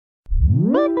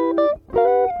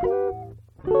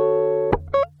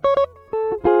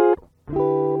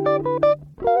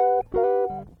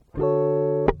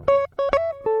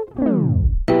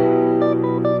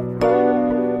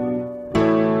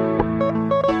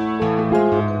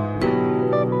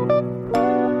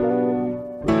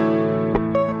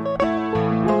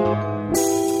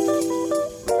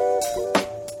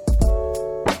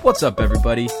What's up,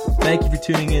 everybody? Thank you for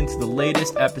tuning in to the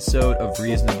latest episode of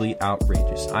Reasonably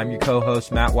Outrageous. I'm your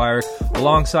co-host, Matt Weyrich,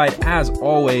 alongside, as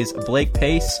always, Blake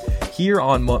Pace, here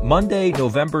on Monday,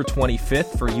 November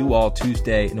 25th, for you all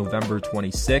Tuesday, November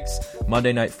 26th.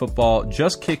 Monday Night Football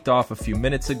just kicked off a few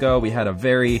minutes ago. We had a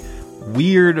very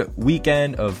weird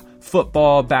weekend of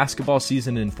football, basketball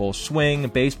season in full swing,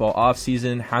 baseball off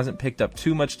season, hasn't picked up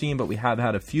too much steam, but we have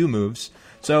had a few moves.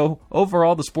 So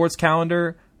overall, the sports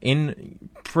calendar in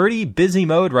pretty busy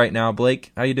mode right now.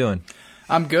 Blake, how you doing?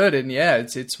 I'm good, and yeah,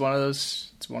 it's one of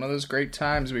those great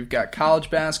times. We've got college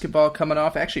basketball coming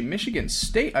off. Actually, Michigan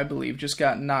State, I believe, just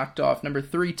got knocked off. Number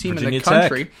 3 team Virginia in the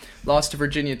country. Tech. Lost to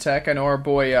Virginia Tech. I know our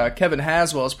boy Kevin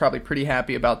Haswell is probably pretty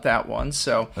happy about that one.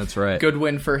 So that's right. Good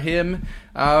win for him.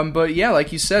 But yeah,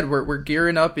 like you said, we're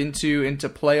gearing up into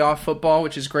playoff football,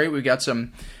 which is great. We've got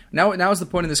some. Now is the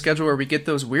point in the schedule where we get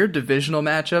those weird divisional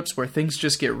matchups where things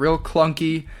just get real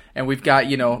clunky, and we've got,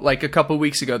 like a couple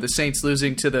weeks ago, the Saints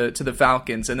losing to the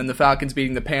Falcons, and then the Falcons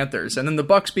beating the Panthers, and then the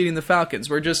Bucs beating the Falcons.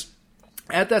 We're just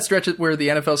at that stretch where the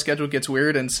NFL schedule gets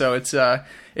weird, and so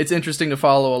it's interesting to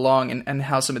follow along and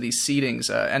how some of these seedings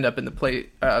end up in the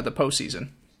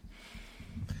postseason.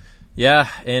 Yeah,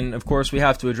 and of course we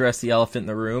have to address the elephant in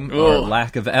the room, our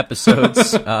lack of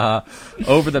episodes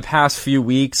over the past few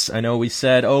weeks. I know we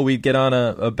said, we'd get on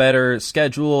a better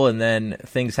schedule, and then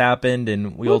things happened,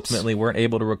 and we ultimately weren't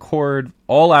able to record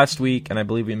all last week, and I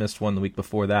believe we missed one the week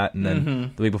before that, and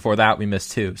then the week before that we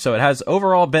missed 2. So it has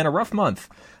overall been a rough month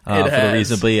for the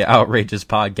Reasonably Outrageous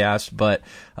podcast, but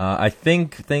I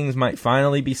think things might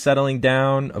finally be settling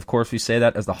down. Of course, we say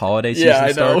that as the holiday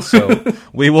season starts, so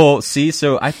we will see.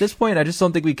 So at this point, I just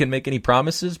don't think we can make any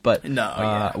promises, but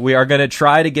we are going to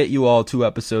try to get you all 2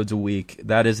 episodes a week.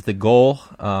 That is the goal,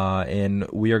 and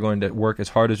we are going to work as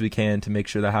hard as we can to make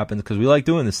sure that happens, because we like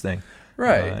doing this thing.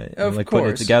 Right, of like course.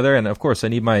 Putting it together, and of course I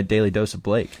need my daily dose of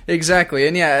Blake. Exactly,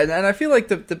 and and I feel like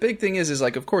the big thing is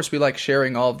like, of course we like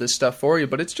sharing all of this stuff for you,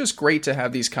 but it's just great to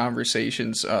have these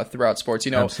conversations throughout sports.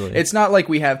 Absolutely. It's not like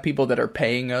we have people that are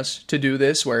paying us to do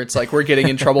this, where it's like we're getting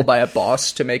in trouble by a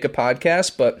boss to make a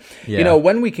podcast, but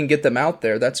when we can get them out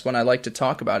there, that's when I like to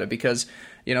talk about it, because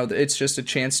it's just a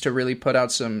chance to really put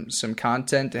out some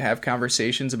content, to have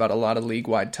conversations about a lot of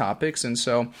league-wide topics. And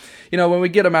so, when we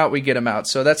get them out, we get them out.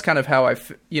 So that's kind of how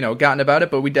I've, gotten about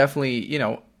it. But we definitely,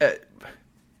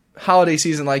 holiday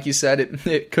season, like you said,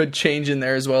 it could change in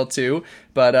there as well, too.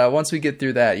 But once we get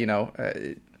through that,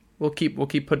 we'll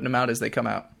keep putting them out as they come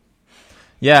out.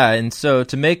 Yeah, and so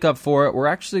to make up for it, we're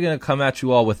actually going to come at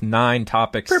you all with 9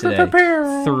 topics today.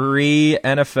 3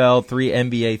 NFL, 3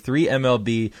 NBA, 3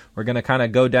 MLB. We're going to kind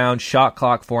of go down shot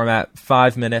clock format,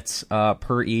 5 minutes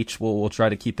per each. We'll try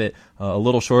to keep it a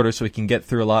little shorter so we can get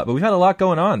through a lot. But we've had a lot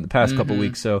going on the past couple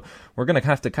weeks, so we're going to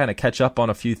have to kind of catch up on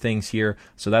a few things here.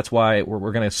 So that's why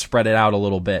we're going to spread it out a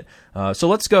little bit. So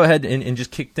let's go ahead and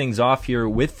just kick things off here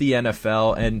with the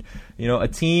NFL. And, a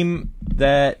team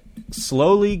that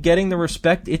slowly getting the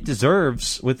respect it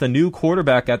deserves with a new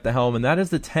quarterback at the helm, and that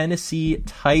is the Tennessee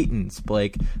Titans,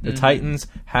 Blake. The Titans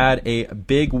had a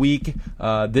big week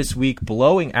this week,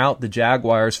 blowing out the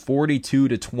Jaguars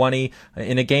 42-20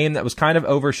 in a game that was kind of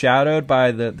overshadowed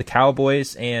by the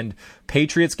Cowboys and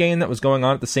Patriots game that was going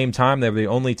on at the same time. They were the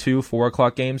only 2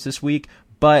 4:00 games this week,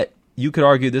 but you could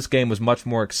argue this game was much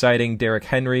more exciting. Derrick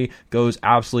Henry goes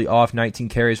absolutely off, 19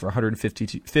 carries for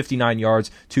 159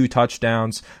 yards, 2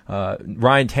 touchdowns.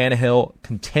 Ryan Tannehill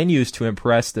continues to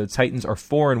impress. The Titans are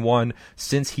 4-1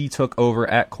 since he took over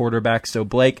at quarterback. So,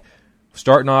 Blake,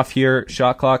 starting off here,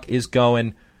 shot clock is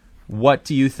going. What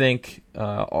do you think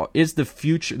is the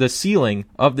future, the ceiling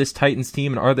of this Titans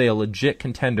team, and are they a legit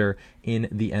contender in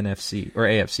the NFC or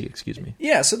AFC? Excuse me.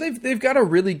 Yeah, so they've got a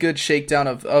really good shakedown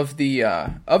of the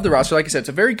roster. Like I said, it's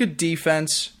a very good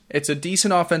defense. It's a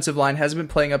decent offensive line, hasn't been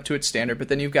playing up to its standard, but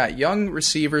then you've got young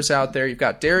receivers out there. You've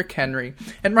got Derrick Henry,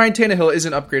 and Ryan Tannehill is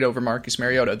an upgrade over Marcus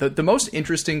Mariota. The most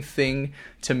interesting thing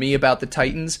to me about the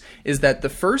Titans is that the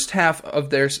first half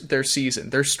of their season,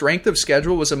 their strength of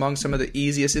schedule was among some of the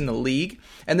easiest in the league,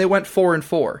 and they went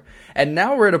 4-4. And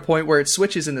now we're at a point where it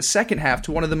switches in the second half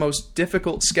to one of the most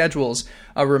difficult schedules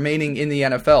remaining in the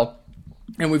NFL.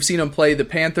 And we've seen them play the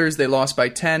Panthers. They lost by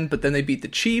 10, but then they beat the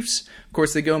Chiefs. Of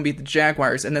course, they go and beat the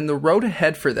Jaguars. And then the road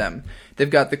ahead for them, they've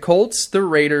got the Colts, the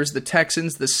Raiders, the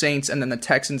Texans, the Saints, and then the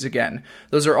Texans again.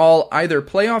 Those are all either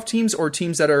playoff teams or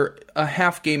teams that are a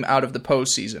half game out of the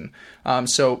postseason.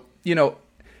 So,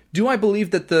 do I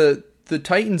believe that the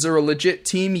Titans are a legit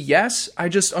team? Yes. I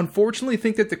just unfortunately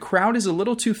think that the crowd is a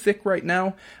little too thick right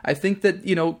now. I think that,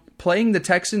 playing the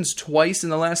Texans twice in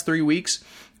the last 3 weeks,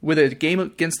 with a game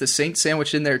against the Saints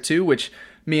sandwiched in there too, which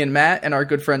me and Matt and our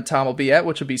good friend Tom will be at,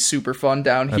 which will be super fun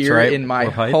down here in my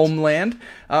homeland.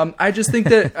 I just think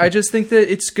that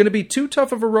it's going to be too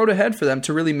tough of a road ahead for them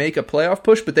to really make a playoff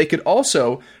push, but they could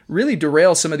also really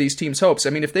derail some of these teams' hopes. I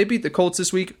mean, if they beat the Colts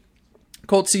this week,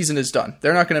 Colts season is done.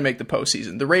 They're not going to make the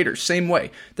postseason. The Raiders, same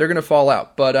way. They're going to fall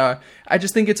out. But I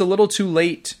just think it's a little too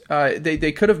late.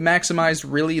 They could have maximized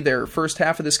really their first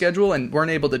half of the schedule and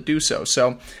weren't able to do so.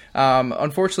 So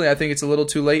unfortunately, I think it's a little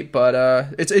too late.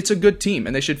 But it's a good team,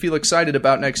 and they should feel excited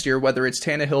about next year, whether it's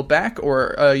Tannehill back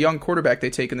or a young quarterback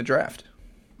they take in the draft.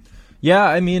 Yeah,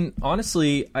 I mean,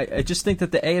 honestly, I just think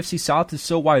that the AFC South is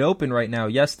so wide open right now.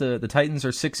 Yes, the Titans are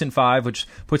 6-5, which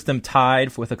puts them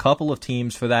tied with a couple of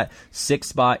teams for that 6th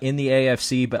spot in the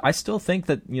AFC. But I still think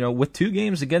that, with 2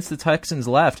 games against the Texans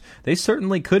left, they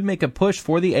certainly could make a push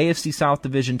for the AFC South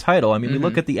division title. I mean, we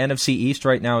look at the NFC East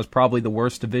right now as probably the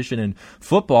worst division in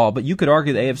football, but you could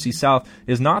argue the AFC South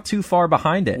is not too far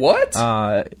behind it. What?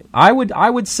 I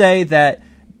would say that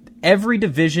every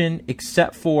division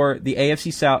except for the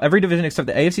AFC South, every division except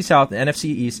the AFC South and NFC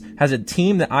East has a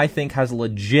team that I think has a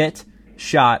legit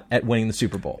shot at winning the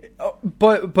Super Bowl.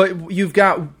 But you've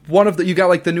got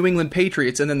like the New England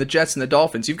Patriots and then the Jets and the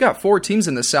Dolphins. You've got 4 teams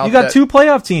in the South. You got 2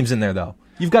 playoff teams in there though.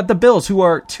 You've got the Bills, who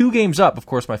are 2 games up. Of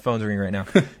course, my phone's ringing right now.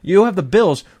 You have the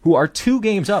Bills, who are 2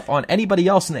 games up on anybody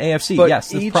else in the AFC. But yes,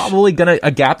 there's probably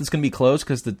a gap that's going to be closed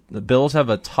because the Bills have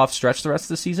a tough stretch the rest of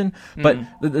the season. But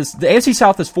the AFC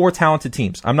South has 4 talented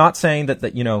teams. I'm not saying that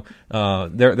they're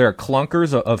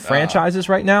clunkers of franchises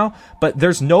right now, but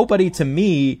there's nobody to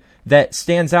me that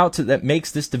stands out that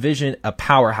makes this division a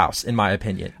powerhouse, in my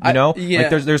opinion. Like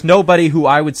there's nobody who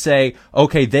I would say,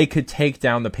 okay, they could take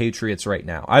down the Patriots right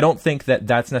now. I don't think that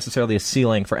that's necessarily a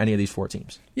ceiling for any of these 4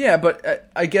 teams. Yeah, but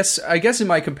I guess in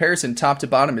my comparison, top to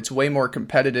bottom, it's way more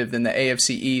competitive than the AFC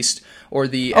East or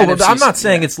the NFC. Well, I'm not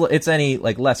saying it's any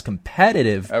like less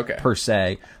competitive per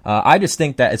se. I just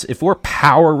think that if we're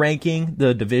power ranking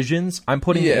the divisions, I'm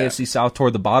putting the AFC South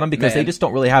toward the bottom because they just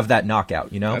don't really have that knockout.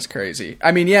 That's crazy.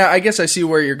 I mean, I guess I see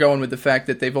where you're going with the fact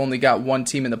that they've only got 1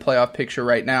 team in the playoff picture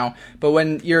right now. But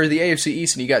when you're the AFC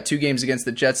East and you got 2 games against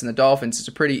the Jets and the Dolphins, it's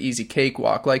a pretty easy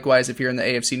cakewalk. Likewise, if you're in the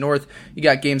AFC North, you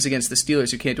got games against the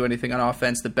Steelers who can't do anything on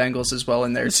offense. The Bengals as well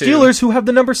in there too. Steelers, who have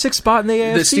the number 6 spot in the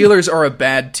AFC. The Steelers are a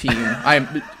bad team.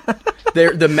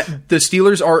 The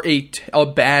Steelers are a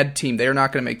bad team. They are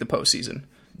not going to make the postseason.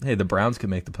 Hey, the Browns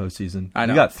can make the postseason. I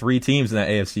know. You got 3 teams in that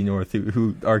AFC North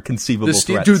who are conceivable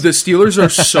threats. Dude, the Steelers are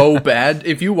so bad.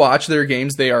 If you watch their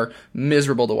games, they are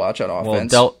miserable to watch on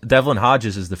offense. Well, Devlin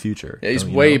Hodges is the future. Yeah, he's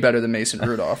way better than Mason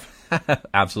Rudolph.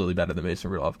 Absolutely better than Mason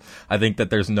Rudolph. I think that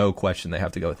there's no question they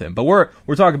have to go with him. But we're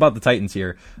talking about the Titans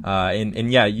here,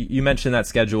 and yeah, you mentioned that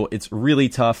schedule. It's really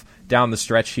tough down the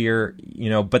stretch here,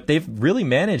 but they've really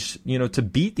managed, to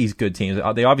beat these good teams.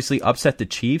 They obviously upset the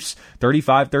Chiefs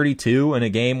 35-32 in a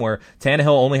game where Tannehill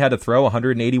only had to throw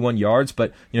 181 yards,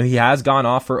 but he has gone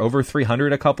off for over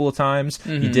 300 a couple of times.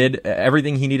 He did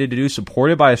everything he needed to do,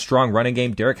 supported by a strong running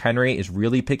game. Derrick Henry is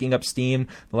really picking up steam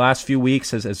the last few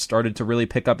weeks, has started to really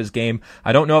pick up his game.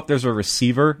 I don't know if there's a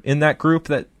receiver in that group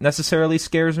that necessarily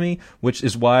scares me, which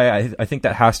is why I think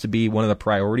that has to be one of the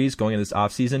priorities going into this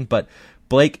offseason. But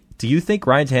Blake, do you think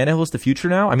Ryan Tannehill is the future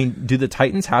now? I mean, do the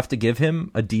Titans have to give him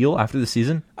a deal after the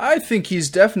season? I think he's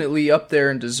definitely up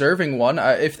there and deserving one.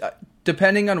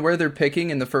 Depending on where they're picking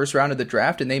in the first round of the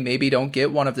draft, and they maybe don't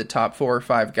get one of the top 4 or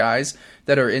 5 guys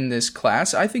that are in this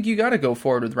class, I think you got to go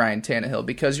forward with Ryan Tannehill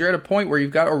because you're at a point where you've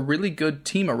got a really good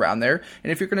team around there.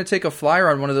 And if you're going to take a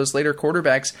flyer on one of those later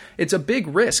quarterbacks, it's a big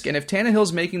risk. And if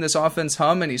Tannehill's making this offense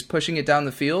hum and he's pushing it down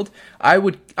the field, I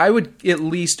would at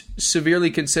least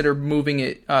severely consider moving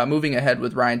ahead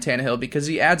with Ryan Tannehill because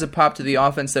he adds a pop to the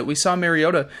offense that we saw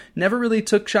Mariota never really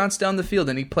took shots down the field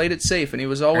and he played it safe and he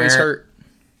was always hurt.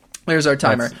 There's our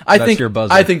timer. That's your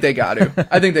buzzer. I think they got to.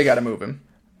 I think they got to move him.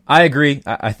 I agree.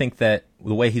 I think that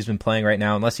the way he's been playing right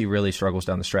now, unless he really struggles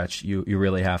down the stretch, you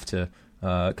really have to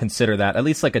consider that at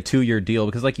least like a 2-year deal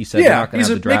because, like you said, they're not going to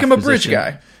have the draft make him a position.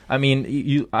 Bridge guy. I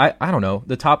mean, I don't know.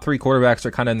 The top 3 quarterbacks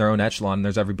are kind of in their own echelon. And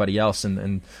there's everybody else,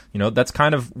 and that's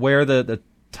kind of where the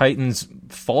Titans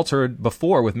faltered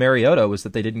before with Mariota was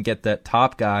that they didn't get that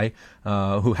top guy,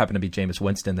 who happened to be Jameis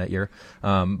Winston that year.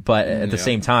 But at the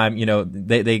same time,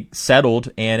 they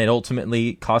settled, and it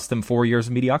ultimately cost them 4 years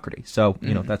of mediocrity. So,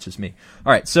 that's just me.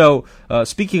 All right. So,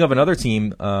 speaking of another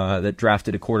team that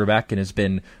drafted a quarterback and has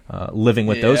been living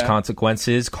with those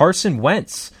consequences, Carson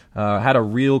Wentz had a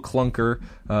real clunker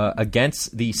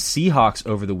against the Seahawks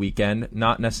over the weekend.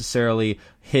 Not necessarily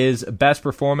his best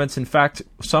performance. In fact,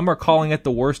 some are calling it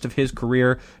the worst of his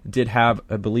career. Did have,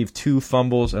 I believe, 2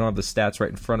 fumbles. I don't have the stats right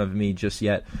in front of me just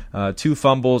yet. 2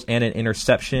 fumbles and an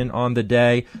interception on the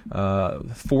day.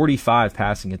 45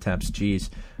 passing attempts. Jeez.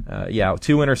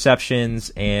 2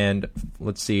 interceptions and,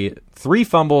 let's see, 3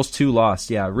 fumbles, 2 lost.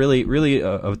 Yeah, really, really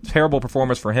a terrible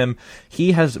performance for him.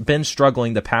 He has been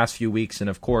struggling the past few weeks and,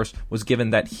 of course, was given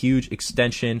that huge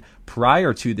extension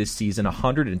prior to this season,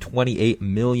 $128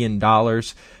 million,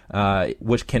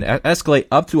 which can escalate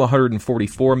up to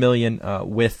 $144 million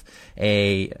with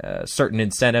certain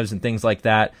incentives and things like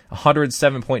that.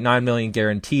 $107.9 million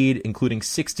guaranteed, including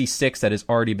 $66 that has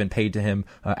already been paid to him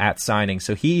at signing.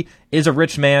 So he is a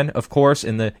rich man, of course,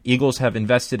 and the Eagles have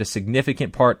invested a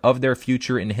significant part of their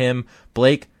future in him.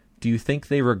 Blake, do you think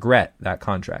they regret that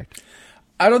contract?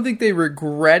 I don't think they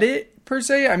regret it per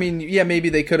se. I mean, yeah, maybe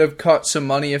they could have cut some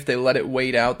money if they let it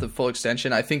wait out the full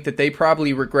extension. I think that they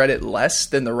probably regret it less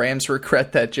than the Rams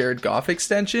regret that Jared Goff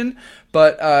extension.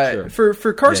 But sure.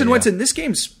 for Carson Wentz, in this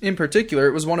game in particular,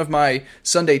 it was one of my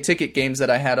Sunday ticket games that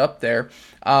I had up there.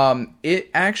 It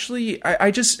actually,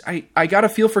 I got a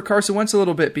feel for Carson Wentz a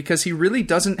little bit because he really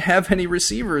doesn't have any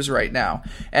receivers right now.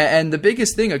 And the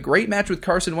biggest thing, a great match with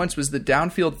Carson Wentz was the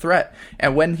downfield threat.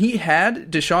 And when he had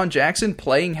Deshaun Jackson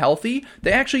playing healthy,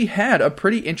 they actually had a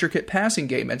pretty intricate passing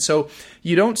game. And so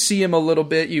you don't see him a little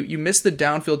bit. You miss the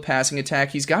downfield passing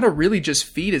attack. He's got to really just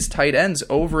feed his tight ends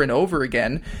over and over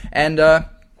again. And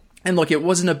look, it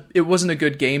wasn't a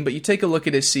good game, but you take a look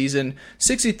at his season,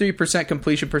 63%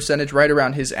 completion percentage, right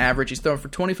around his average. He's thrown for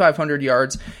 2,500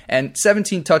 yards and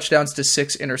 17 touchdowns to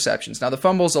 6 interceptions. Now, the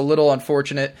fumble's a little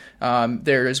unfortunate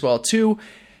there as well, too.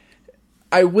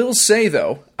 I will say,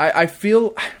 though, I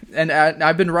feel, and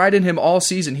I've been riding him all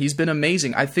season. He's been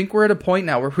amazing. I think we're at a point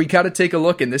now where we got to take a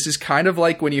look, and this is kind of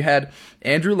like when you had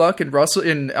Andrew Luck and Russell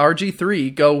and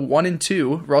RG3 go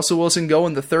 1-2, Russell Wilson go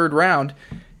in the 3rd round.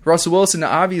 Russell Wilson,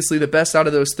 obviously the best out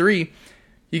of those 3.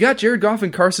 You got Jared Goff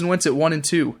and Carson Wentz at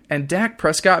 1-2. And Dak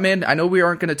Prescott, man, I know we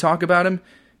aren't going to talk about him.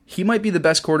 He might be the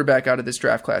best quarterback out of this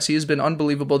draft class. He has been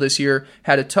unbelievable this year.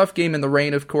 Had a tough game in the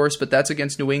rain, of course, but that's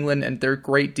against New England and their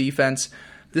great defense.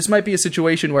 This might be a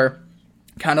situation where,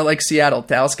 kind of like Seattle,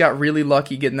 Dallas got really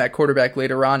lucky getting that quarterback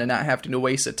later on and not having to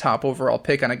waste a top overall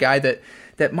pick on a guy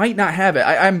that might not have it.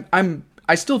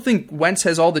 I still think Wentz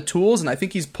has all the tools, and I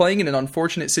think he's playing in an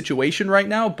unfortunate situation right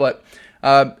now, but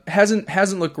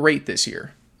hasn't looked great this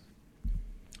year.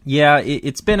 Yeah,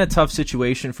 it's been a tough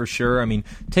situation for sure. I mean,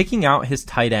 taking out his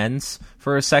tight ends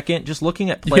for a second, just looking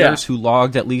at players who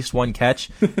logged at least 1 catch,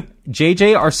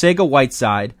 J.J.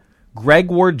 Arcega-Whiteside, Greg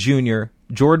Ward Jr.,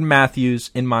 Jordan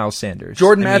Matthews, and Miles Sanders.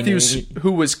 Matthews,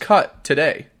 who was cut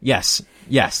today. Yes.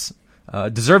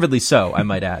 Deservedly so, I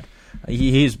might add.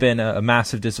 He's been a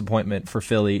massive disappointment for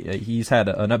Philly. He's had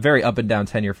a very up and down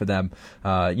tenure for them.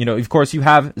 Of course, you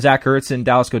have Zach Ertz and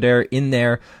Dallas Goedert in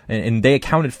there, and they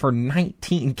accounted for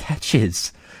 19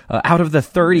 catches out of the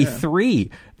 33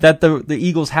 that the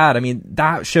Eagles had. I mean,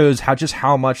 that shows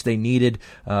how much they needed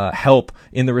help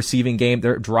in the receiving game.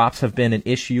 Their drops have been an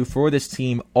issue for this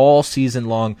team all season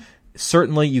long.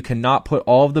 Certainly, you cannot put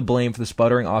all of the blame for the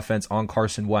sputtering offense on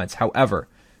Carson Wentz. However,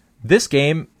 this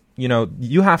game,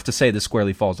 you have to say this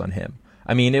squarely falls on him.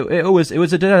 I mean, it was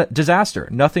a disaster,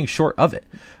 nothing short of it.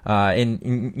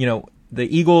 The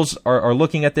Eagles are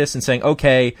looking at this and saying,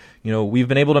 okay, we've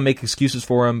been able to make excuses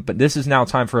for him, but this is now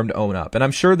time for him to own up. And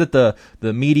I'm sure that the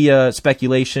media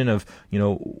speculation of,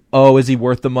 is he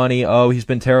worth the money? Oh, he's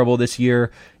been terrible this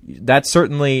year. That's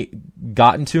certainly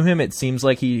gotten to him. It seems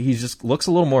like he just looks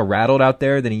a little more rattled out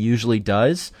there than he usually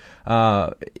does.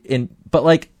 I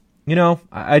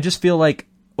just feel like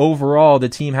overall, the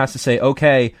team has to say,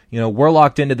 okay, we're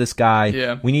locked into this guy.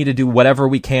 Yeah. We need to do whatever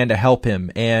we can to help him.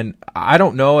 And I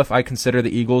don't know if I consider the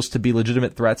Eagles to be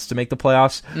legitimate threats to make the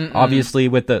playoffs. Obviously,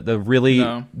 with the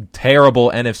really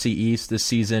terrible NFC East this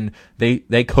season,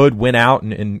 they could win out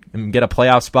and get a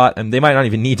playoff spot. And they might not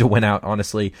even need to win out,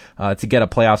 honestly, to get a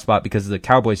playoff spot because the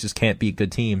Cowboys just can't beat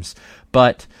good teams.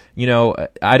 But,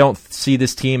 I don't see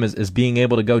this team as being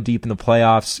able to go deep in the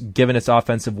playoffs, given its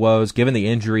offensive woes, given the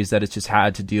injuries that it's just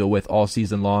had to deal with all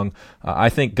season long. I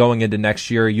think going into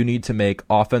next year, you need to make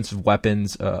offensive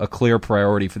weapons a clear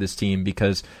priority for this team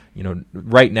because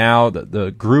right now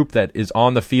the group that is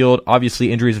on the field,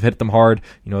 obviously injuries have hit them hard.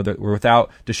 We're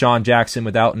without Deshaun Jackson,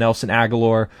 without Nelson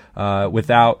Aguilar,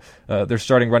 without their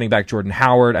starting running back Jordan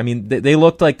Howard. I mean, they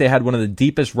looked like they had one of the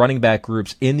deepest running back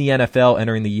groups in the NFL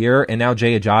entering the year, and now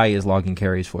Jay Ajayi is logging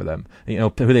carries for them.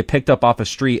 Who they picked up off a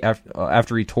street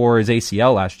after he tore his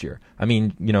ACL last year. I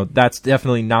mean, that's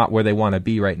definitely not where they want to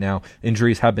be right now.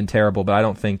 Injuries have been terrible, but I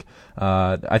don't think.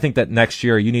 I think that next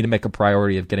year you need to make a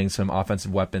priority of getting some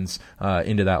offensive weapons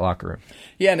into that locker room.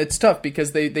 Yeah, and it's tough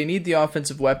because they need the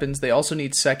offensive weapons. They also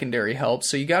need secondary help.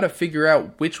 So you got to figure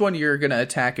out which one you're going to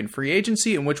attack in free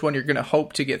agency and which one you're going to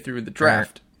hope to get through the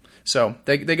draft. Right. So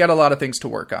they got a lot of things to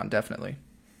work on, definitely.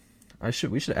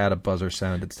 We should add a buzzer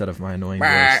sound instead of my annoying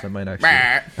voice. That might actually.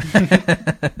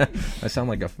 I sound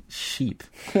like a sheep.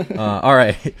 All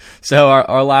right. So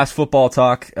our last football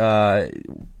talk.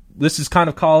 This is kind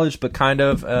of college, but kind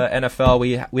of NFL.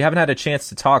 We haven't had a chance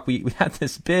to talk. We had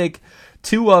this big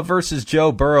Tua versus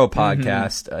Joe Burrow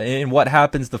podcast. And what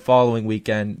happens the following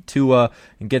weekend? Tua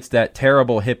gets that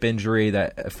terrible hip injury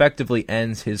that effectively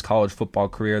ends his college football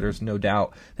career. There's no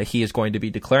doubt that he is going to be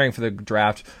declaring for the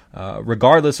draft,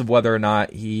 regardless of whether or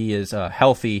not he is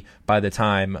healthy by the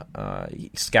time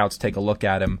scouts take a look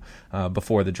at him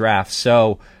before the draft.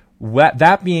 So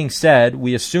that being said,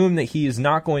 we assume that he is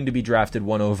not going to be drafted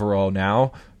 1 overall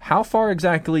now. How far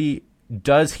exactly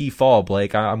does he fall,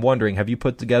 Blake? I'm wondering, have you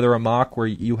put together a mock where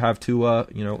you have Tua,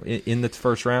 in the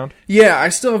first round? Yeah, I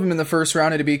still have him in the first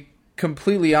round, and to be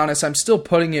completely honest, I'm still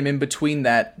putting him in between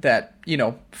that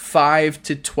 5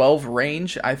 to 12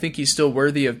 range. I think he's still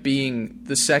worthy of being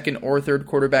the second or third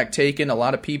quarterback taken. A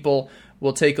lot of people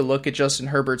will take a look at Justin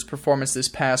Herbert's performance this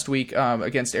past week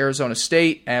against Arizona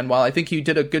State, and while I think he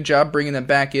did a good job bringing them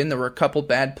back in, there were a couple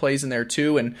bad plays in there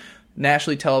too, and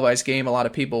nationally televised game, a lot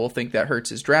of people will think that hurts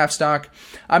his draft stock.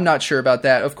 I'm not sure about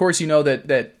that. Of course,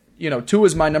 that Tua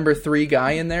is my number 3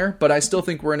 guy in there, but I still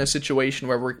think we're in a situation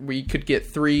where we could get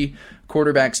 3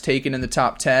 quarterbacks taken in the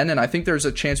top 10, and I think there's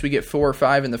a chance we get 4 or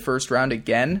 5 in the first round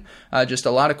again. Just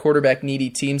a lot of quarterback needy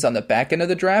teams on the back end of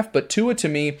the draft, but Tua, to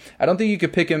me, I don't think you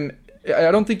could pick him.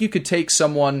 I don't think you could take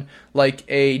someone like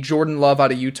a Jordan Love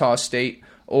out of Utah State,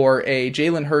 or a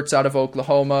Jalen Hurts out of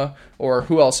Oklahoma, or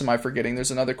who else am I forgetting?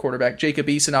 There's another quarterback, Jacob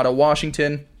Eason out of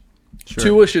Washington. Sure.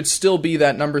 Tua should still be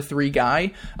that number 3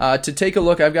 guy. To take a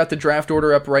look, I've got the draft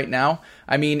order up right now.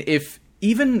 I mean, if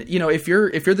you're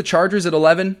the Chargers at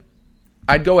 11,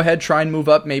 I'd go ahead, try and move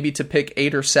up maybe to pick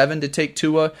 8 or 7 to take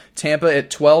Tua. Tampa at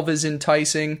 12 is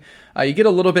enticing. You get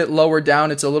a little bit lower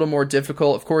down, it's a little more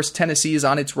difficult. Of course, Tennessee is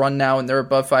on its run now, and they're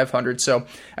above 500, so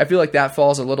I feel like that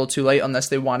falls a little too late unless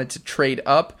they wanted to trade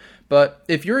up. But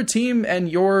if you're a team and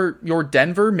you're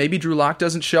Denver, maybe Drew Lock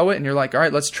doesn't show it, and you're like, all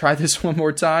right, let's try this one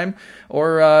more time.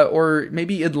 Or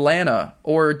maybe Atlanta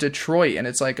or Detroit, and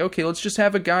it's like, okay, let's just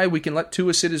have a guy. We can let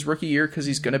Tua sit his rookie year because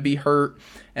he's going to be hurt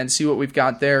and see what we've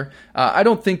got there. I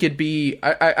don't think it'd be –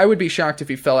 I would be shocked if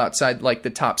he fell outside like the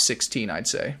top 16, I'd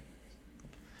say.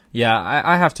 Yeah,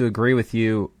 I have to agree with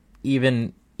you.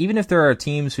 Even if there are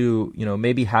teams who,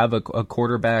 maybe have a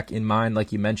quarterback in mind,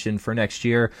 like you mentioned, for next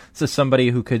year, this is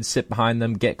somebody who could sit behind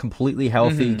them, get completely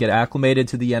healthy, get acclimated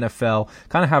to the NFL,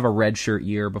 kind of have a redshirt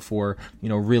year before,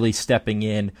 really stepping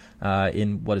in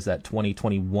what is that,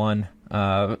 2021,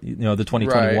 the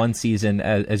 2021 season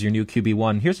as your new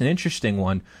QB1. Here's an interesting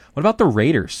one. What about the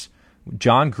Raiders?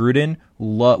 John Gruden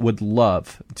would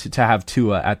love to have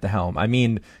Tua at the helm. I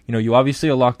mean, you obviously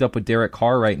are locked up with Derek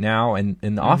Carr right now, and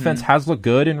the offense has looked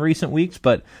good in recent weeks,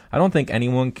 but I don't think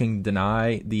anyone can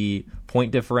deny the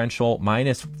point differential,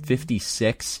 minus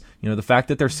 56. The fact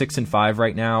that they're 6-5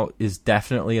 right now is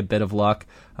definitely a bit of luck.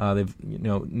 They've,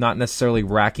 not necessarily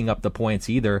racking up the points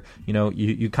either.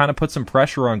 You kind of put some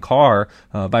pressure on Carr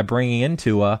by bringing in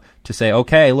Tua to say,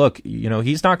 okay, look,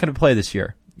 he's not going to play this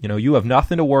year. You have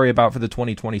nothing to worry about for the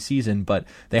 2020 season, but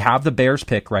they have the Bears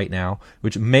pick right now,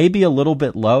 which may be a little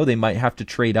bit low. They might have to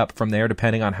trade up from there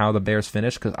depending on how the Bears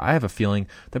finish, because I have a feeling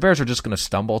the Bears are just going to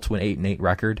stumble to an 8-8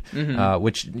 record,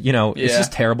 which, is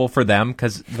just terrible for them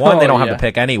because, one, they don't have the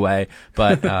pick anyway,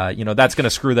 but, that's going to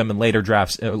screw them in later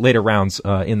rounds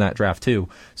in that draft too.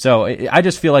 So I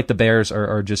just feel like the Bears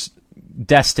are just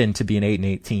destined to be an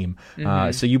 8-8 team.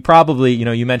 So you probably,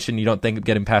 you mentioned you don't think of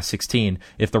getting past 16.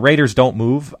 If the Raiders don't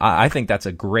move, I think that's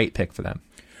a great pick for them.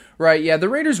 Right, yeah, the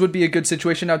Raiders would be a good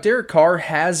situation. Now, Derek Carr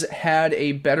has had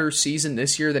a better season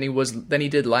this year than he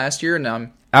did last year,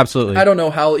 and absolutely. I don't know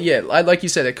how. Yeah, like you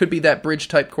said, it could be that bridge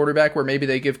type quarterback where maybe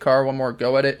they give Carr one more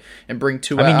go at it and bring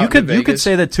Tua. I mean, you could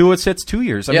say that Tua sits 2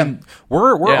 years. I mean,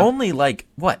 we're only like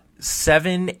what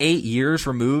 7-8 years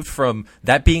removed from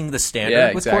that being the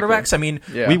standard with quarterbacks. I mean,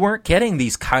 we weren't getting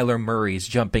these Kyler Murrays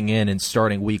jumping in and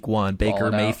starting week 1,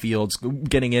 Baker Mayfield's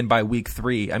getting in by week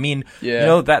 3. I mean,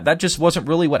 that just wasn't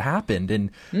really what happened.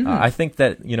 And I think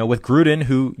that, with Gruden,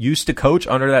 who used to coach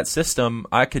under that system,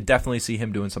 I could definitely see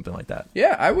him doing something like that.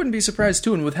 Yeah, I wouldn't be surprised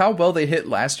too. And with how well they hit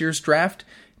last year's draft,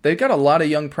 they've got a lot of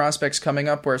young prospects coming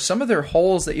up where some of their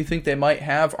holes that you think they might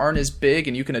have aren't as big,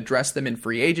 and you can address them in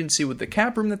free agency with the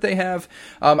cap room that they have.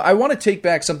 I want to take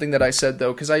back something that I said,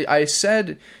 though, because I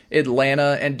said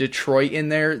Atlanta and Detroit in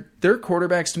there. Their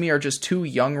quarterbacks, to me, are just too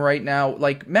young right now.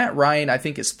 Like, Matt Ryan, I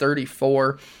think, is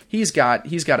 34. He's got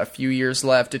a few years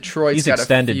left. Detroit's got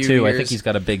extended, a few too. years. I think he's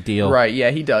got a big deal. Right,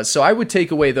 yeah, he does. So I would take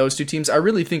away those two teams. I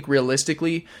really think,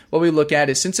 realistically, what we look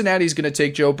at is Cincinnati's going to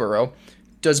take Joe Burrow.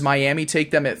 Does Miami take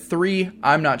them at 3?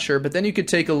 I'm not sure, but then you could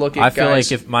take a look at I feel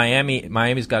like if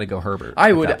Miami's got to go Herbert.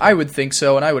 I would think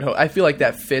so, and I feel like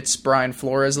that fits Brian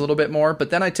Flores a little bit more.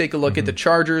 But then I take a look at the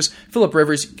Chargers. Phillip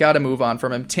Rivers, got to move on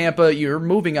from him. Tampa, you're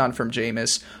moving on from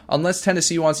Jameis. Unless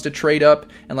Tennessee wants to trade up,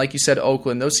 and like you said,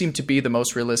 Oakland, those seem to be the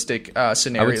most realistic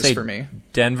scenarios for me.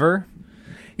 Denver?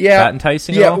 Yeah. That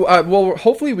enticing at all? Well,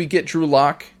 hopefully we get Drew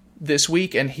Lock this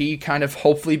week, and he kind of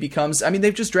hopefully becomes... I mean,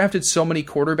 they've just drafted so many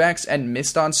quarterbacks and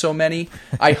missed on so many.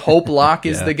 I hope Locke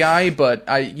is the guy, but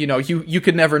you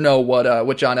could never know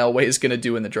what John Elway is going to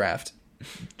do in the draft.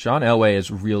 John Elway is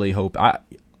really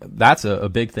that's a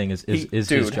big thing is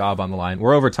his job on the line.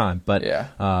 We're over time, but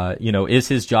is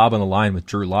his job on the line with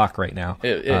Drew Lock right now?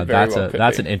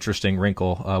 That's an interesting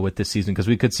wrinkle with this season, because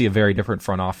we could see a very different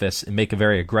front office and make a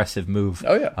very aggressive move.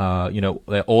 Oh yeah.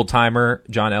 The old timer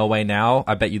John Elway now,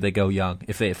 I bet you they go young.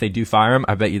 If they do fire him,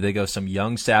 I bet you they go some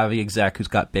young savvy exec who's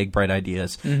got big bright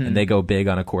ideas, and they go big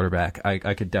on a quarterback.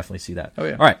 I could definitely see that. Oh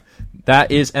yeah. All right.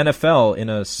 That is NFL in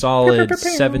a solid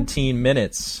 17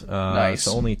 minutes. Nice.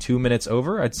 So only 2 minutes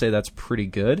over. I'd say that's pretty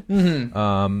good. Mm-hmm.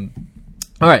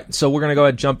 All right, so we're going to go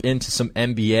ahead and jump into some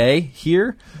NBA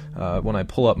here when I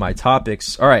pull up my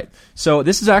topics. All right, so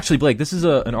this is actually, Blake, this is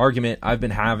an argument I've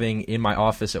been having in my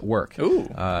office at work. Ooh.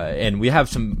 And we have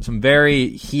some very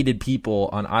heated people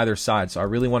on either side, so I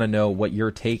really want to know what your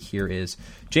take here is.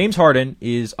 James Harden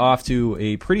is off to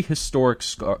a pretty historic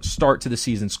start to the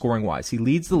season scoring-wise. He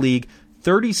leads the league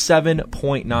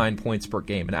 37.9 points per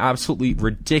game, an absolutely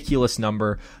ridiculous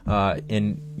number.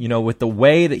 And, with the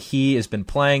way that he has been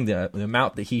playing, the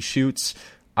amount that he shoots,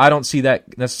 I don't see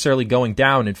that necessarily going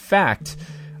down. In fact,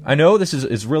 I know this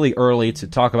is really early to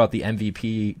talk about the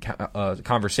MVP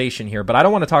conversation here, but I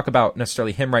don't want to talk about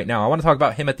necessarily him right now. I want to talk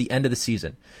about him at the end of the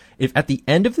season. If at the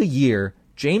end of the year,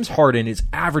 James Harden is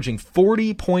averaging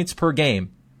 40 points per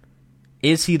game,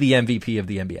 is he the MVP of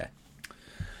the NBA?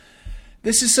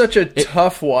 This is such a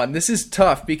tough one. This is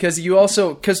tough because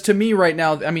to me right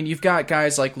now, I mean, you've got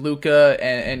guys like Luka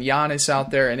and Giannis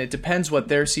out there, and it depends what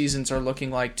their seasons are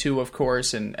looking like too, of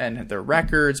course, and their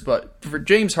records. But for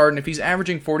James Harden, if he's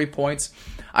averaging 40 points,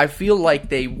 I feel like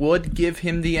they would give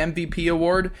him the MVP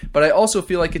award, but I also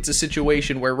feel like it's a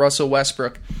situation where Russell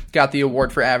Westbrook got the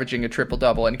award for averaging a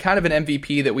triple-double, and kind of an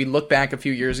MVP that we look back a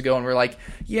few years ago and we're like,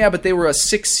 yeah, but they were a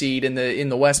 6th seed in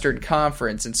the Western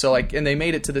Conference, and so and they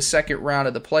made it to the second round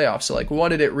of the playoffs. So what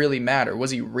did it really matter?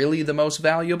 Was he really the most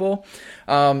valuable?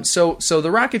 So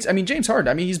the Rockets, I mean, James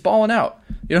Harden, he's balling out.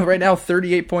 Right now,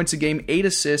 38 points a game, 8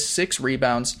 assists, 6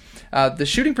 rebounds. The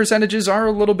shooting percentages are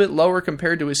a little bit lower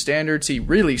compared to his standards. He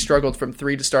really struggled from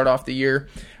 3 to start off the year.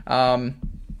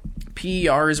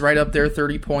 PER is right up there,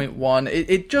 30.1.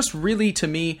 It just really, to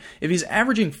me, if he's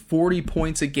averaging 40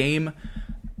 points a game,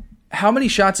 how many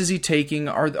shots is he taking?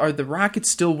 Are the Rockets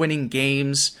still winning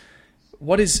games?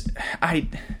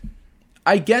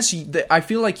 I guess I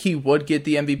feel like he would get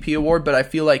the MVP award, but I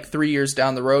feel like 3 years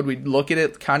down the road, we'd look at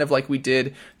it kind of like we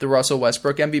did the Russell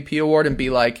Westbrook MVP award and be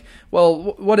like,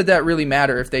 well, what did that really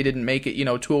matter if they didn't make it,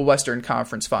 to a Western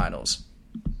Conference Finals?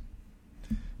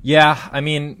 Yeah, I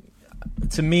mean,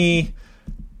 to me,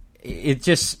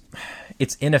 it's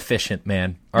inefficient,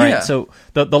 man. All right, so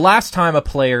the last time a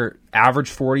player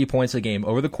averaged 40 points a game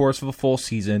over the course of a full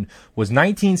season was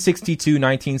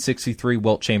 1962-1963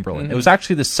 Wilt Chamberlain. Mm-hmm. It was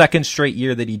actually the second straight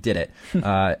year that he did it.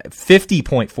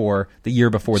 50.4 the year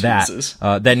before that.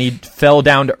 Then he fell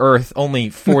down to earth, only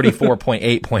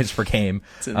 44.8 points per game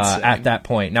at that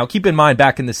point. Now, keep in mind,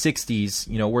 back in the 60s,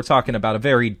 we're talking about a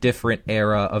very different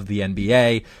era of the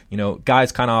NBA.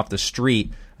 Guys kind of off the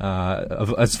street.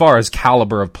 As far as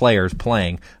caliber of players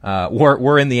playing,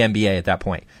 we're in the NBA at that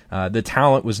point. The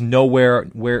talent was nowhere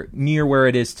near where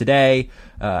it is today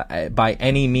by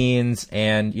any means,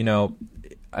 and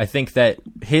I think that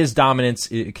his dominance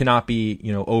cannot be,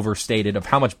 overstated of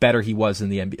how much better he was than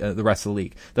the rest of the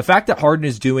league. The fact that Harden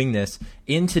is doing this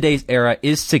in today's era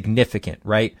is significant,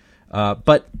 right?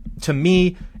 But to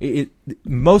me,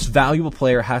 most valuable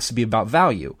player has to be about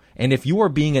value. And if you are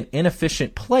being an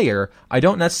inefficient player, I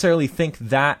don't necessarily think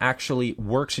that actually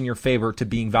works in your favor to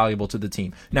being valuable to the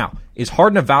team. Now, is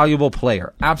Harden a valuable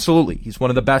player? Absolutely. He's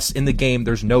one of the best in the game.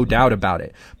 There's no doubt about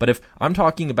it. But if I'm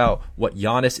talking about what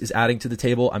Giannis is adding to the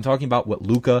table, I'm talking about what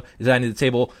Luka is adding to the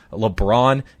table,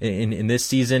 LeBron in this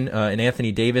season, and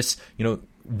Anthony Davis,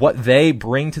 what they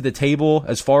bring to the table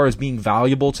as far as being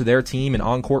valuable to their team and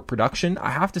on-court production, I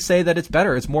have to say that it's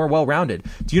better. It's more well-rounded.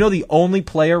 Do you know the only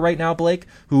player right now, Blake,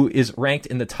 who is ranked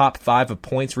in the top 5 of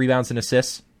points, rebounds, and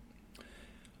assists?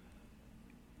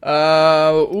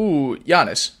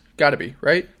 Giannis. Gotta be,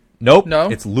 right? Nope. No?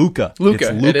 It's Luka. Luka.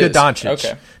 It's Luka Doncic.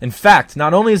 Okay. In fact,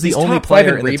 not only is the only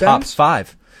player in the top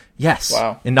 5. Yes.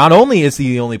 Wow. And not only is he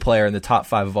the only player in the top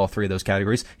 5 of all 3 of those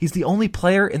categories, he's the only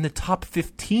player in the top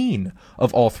 15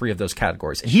 of all 3 of those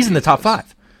categories. And he's in the top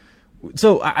 5.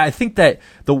 So I think that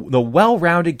the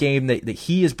well-rounded game that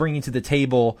he is bringing to the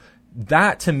table,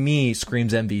 that to me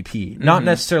screams MVP. Not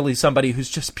necessarily somebody who's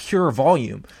just pure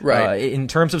volume in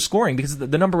terms of scoring, because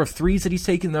the number of threes that he's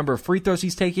taking, the number of free throws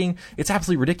he's taking, it's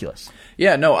absolutely ridiculous.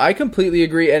 Yeah, no, I completely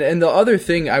agree. And the other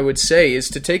thing I would say is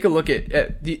to take a look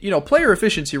at the player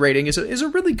efficiency rating is a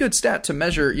really good stat to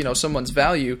measure someone's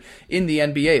value in the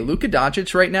NBA. Luka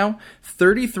Doncic right now,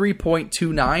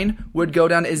 33.29 would go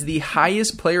down as the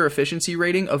highest player efficiency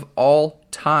rating of all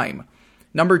time.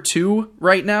 Number 2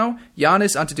 right now,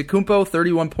 Giannis Antetokounmpo,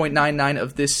 31.99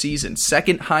 of this season,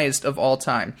 second highest of all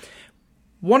time.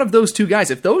 One of those two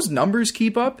guys, if those numbers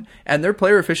keep up and their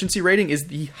player efficiency rating is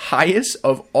the highest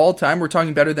of all time, we're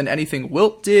talking better than anything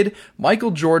Wilt did,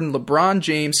 Michael Jordan, LeBron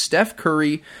James, Steph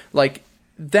Curry,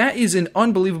 that is an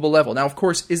unbelievable level. Now, of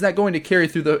course, is that going to carry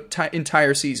through the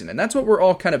entire season? And that's what we're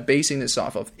all kind of basing this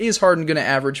off of. Is Harden going to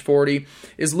average 40?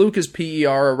 Is Luka's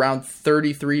PER around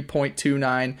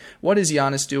 33.29? What is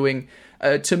Giannis doing?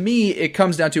 To me, it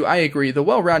comes down to, I agree, the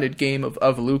well-rounded game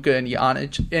of Luka and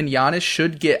Giannis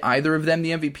should get either of them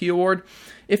the MVP award.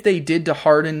 If they did to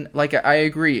Harden, I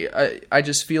agree. I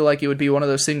just feel like it would be one of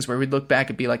those things where we'd look back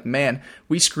and be like, man,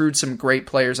 we screwed some great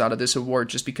players out of this award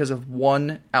just because of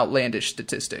one outlandish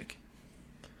statistic.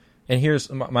 And here's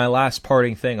my last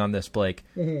parting thing on this, Blake.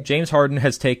 James Harden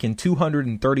has taken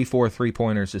 234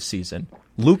 three-pointers this season.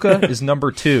 Luka is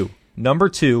number two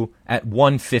at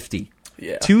 150.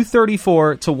 Yeah.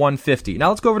 234 to 150. Now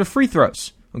let's go over to free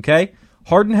throws, okay?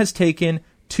 Harden has taken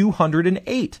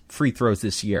 208 free throws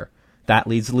this year. That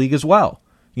leads the league as well.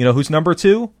 You know who's number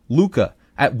 2? Luka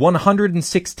at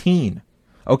 116.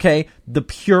 Okay, the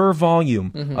pure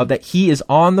volume of that he is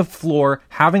on the floor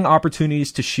having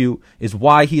opportunities to shoot is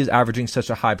why he is averaging such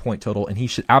a high point total, and he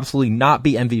should absolutely not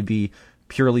be MVP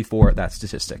purely for that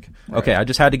statistic. Right. Okay, I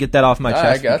just had to get that off my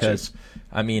chest because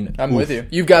I mean, I'm with you.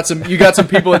 You got some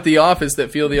people at the office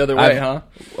that feel the other way, huh?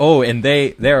 Oh, and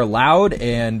they're loud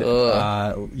and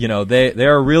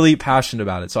they're really passionate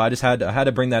about it. So I just had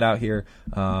to bring that out here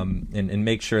and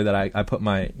make sure that I put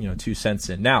my 2 cents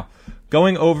in. Now,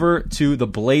 going over to the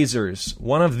Blazers,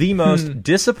 one of the most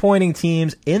disappointing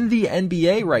teams in the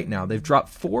NBA right now. They've dropped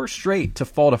 4 straight to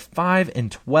fall to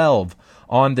 5-12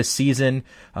 on the season,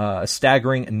 a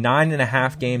staggering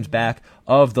 9.5 games back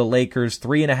of the Lakers,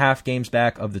 3.5 games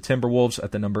back of the Timberwolves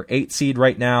at the number 8 seed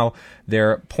right now.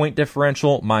 Their point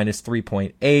differential minus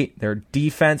 3.8. Their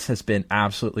defense has been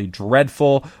absolutely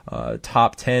dreadful,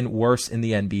 top 10 worst in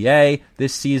the NBA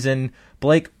this season.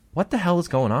 Blake, what the hell is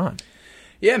going on?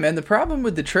 Yeah, man, the problem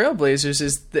with the Trailblazers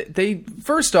is that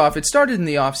first off, it started in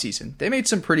the offseason. They made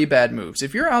some pretty bad moves.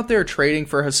 If you're out there trading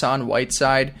for Hassan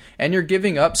Whiteside and you're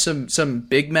giving up some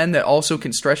big men that also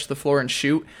can stretch the floor and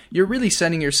shoot, you're really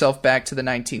sending yourself back to the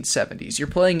 1970s. You're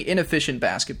playing inefficient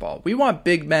basketball. We want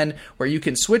big men where you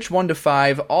can switch 1 to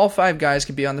 5, all 5 guys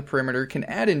can be on the perimeter, can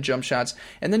add in jump shots,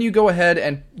 and then you go ahead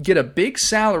and get a big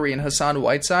salary in Hassan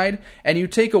Whiteside, and you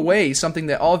take away something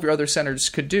that all of your other centers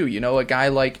could do. A guy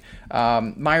like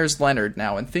Myers Leonard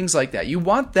now and things like that. You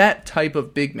want that type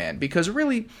of big man because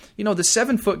really, the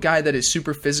 7-foot guy that is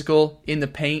super physical in the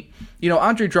paint,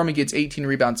 Andre Drummond gets 18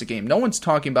 rebounds a game. No one's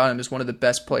talking about him as one of the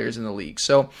best players in the league.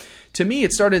 So to me,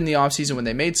 it started in the offseason when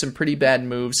they made some pretty bad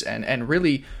moves and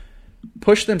really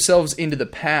pushed themselves into the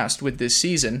past with this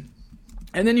season.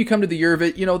 And then you come to the year of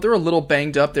it, they're a little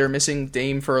banged up. They're missing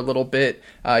Dame for a little bit.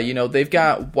 They've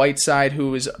got Whiteside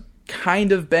who is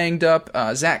kind of banged up.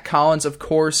 Zach Collins, of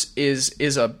course, is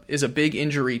a big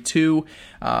injury too.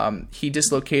 He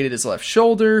dislocated his left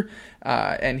shoulder,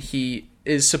 and he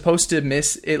is supposed to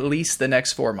miss at least the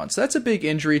next 4 months. That's a big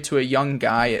injury to a young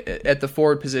guy at the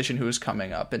forward position who is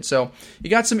coming up. And so you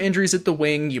got some injuries at the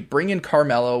wing. You bring in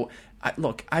Carmelo.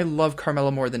 I love Carmelo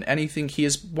more than anything.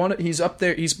 He's up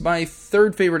there. He's my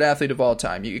third favorite athlete of all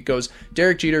time. It goes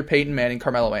Derek Jeter, Peyton Manning,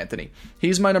 Carmelo Anthony.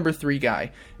 He's my number 3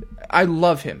 guy. I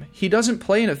love him. He doesn't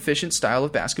play an efficient style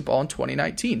of basketball in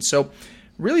 2019. So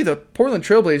really, the Portland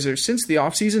Trailblazers, since the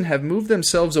offseason, have moved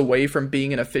themselves away from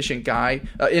being an efficient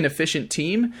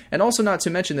team, and also not to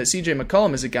mention that CJ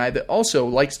McCollum is a guy that also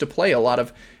likes to play a lot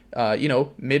of,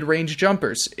 mid-range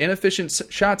jumpers, inefficient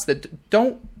shots that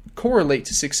don't correlate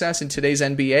to success in today's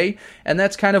NBA, and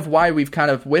that's kind of why we've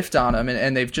kind of whiffed on them,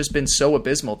 and they've just been so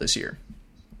abysmal this year.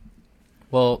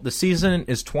 Well, the season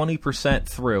is 20%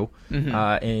 through,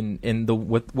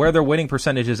 with where their winning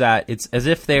percentage is at, it's as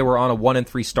if they were on a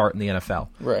 1-3 start in the NFL.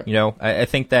 Right. I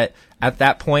think that at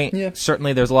that point,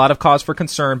 certainly there's a lot of cause for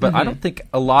concern, but I don't think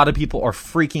a lot of people are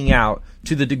freaking out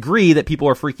to the degree that people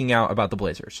are freaking out about the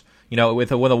Blazers.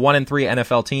 With a 1-3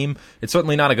 NFL team, it's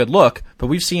certainly not a good look, but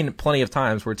we've seen plenty of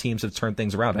times where teams have turned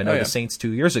things around. I know the Saints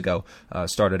 2 years ago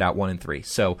started out 1-3,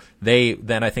 so they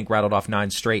then I think rattled off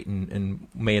 9 straight and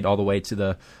made it all the way to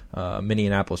the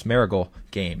Minneapolis Miracle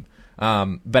game.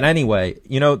 But anyway,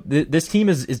 this team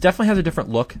is definitely has a different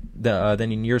look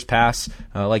than in years past.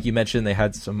 Like you mentioned, they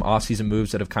had some off-season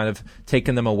moves that have kind of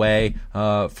taken them away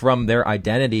from their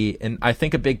identity, and I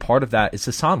think a big part of that is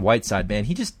Hassan Whiteside. Man,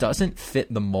 he just doesn't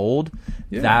fit the mold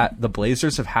that the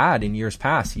Blazers have had in years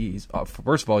past. He's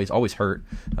first of all, he's always hurt,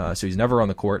 so he's never on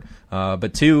the court.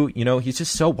 But 2, he's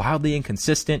just so wildly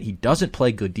inconsistent. He doesn't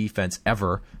play good defense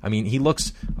ever. I mean, he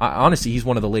looks honestly, he's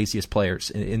one of the laziest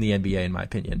players in the NBA, in my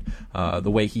opinion.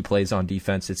 The way he plays on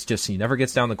defense, it's just he never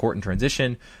gets down the court in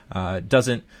transition,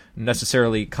 doesn't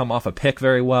necessarily come off a pick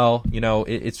very well.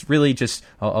 It's really just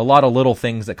a lot of little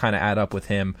things that kind of add up with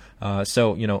him.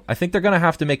 So I think they're going to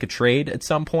have to make a trade at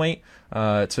some point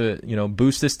to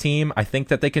boost this team. I think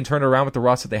that they can turn it around with the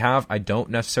roster that they have. I don't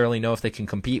necessarily know if they can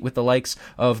compete with the likes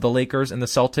of the Lakers and the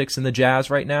Celtics and the Jazz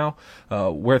right now,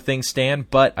 where things stand,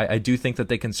 but I do think that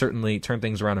they can certainly turn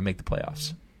things around and make the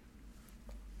playoffs.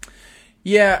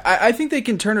 Yeah, I think they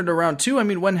can turn it around too. I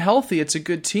mean, when healthy, it's a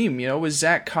good team. With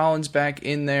Zach Collins back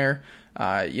in there,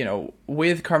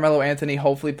 with Carmelo Anthony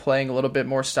hopefully playing a little bit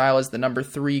more style as the number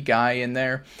 3 guy in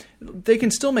there, they can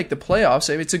still make the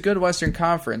playoffs. I mean, it's a good Western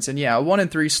Conference, and a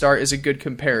 1-3 start is a good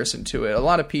comparison to it. A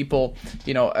lot of people,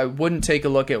 I wouldn't take a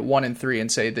look at 1-3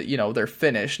 and say that they're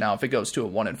finished. Now, if it goes to a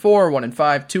 1-4, 1-5,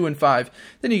 2-5,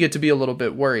 then you get to be a little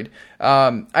bit worried.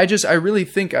 I really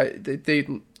think they.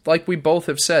 Like we both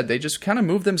have said, they just kind of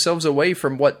moved themselves away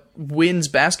from what wins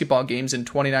basketball games in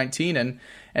 2019, and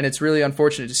it's really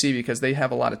unfortunate to see because they have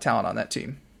a lot of talent on that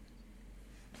team.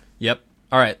 Yep.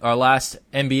 All right, our last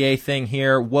NBA thing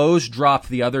here. Woj dropped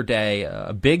the other day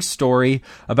a big story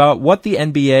about what the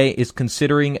NBA is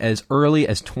considering as early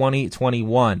as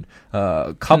 2021.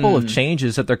 A couple of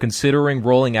changes that they're considering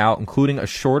rolling out, including a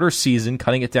shorter season,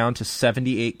 cutting it down to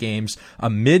 78 games,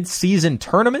 a mid-season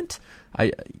tournament.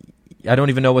 I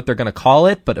don't even know what they're going to call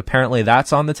it, but apparently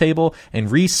that's on the table, and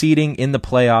reseeding in the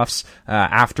playoffs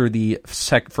after the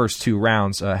first 2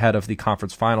 rounds ahead of the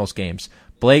conference finals games.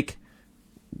 Blake,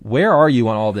 where are you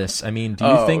on all this? I mean, do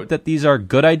you think that these are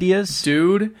good ideas?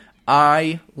 Dude,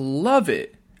 I love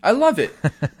it. I love it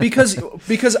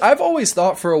because I've always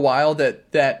thought for a while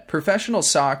that professional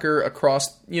soccer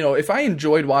across, if I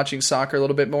enjoyed watching soccer a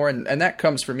little bit more, and that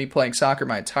comes from me playing soccer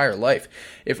my entire life,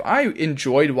 if I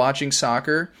enjoyed watching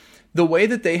soccer, the way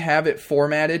that they have it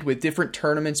formatted with different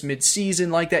tournaments mid-season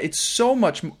like that, it's so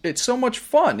much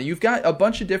fun. You've got a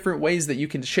bunch of different ways that you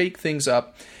can shake things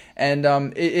up, and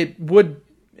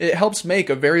it helps make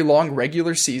a very long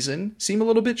regular season seem a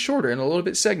little bit shorter and a little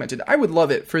bit segmented. I would love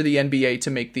it for the NBA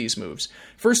to make these moves.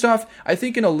 First off, I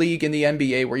think in a league in the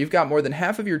NBA where you've got more than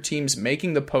half of your teams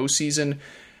making the postseason,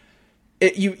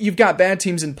 you've got bad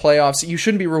teams in playoffs. You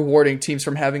shouldn't be rewarding teams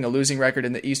from having a losing record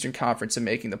in the Eastern Conference and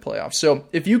making the playoffs. So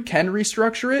if you can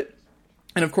restructure it,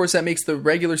 and of course that makes the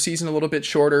regular season a little bit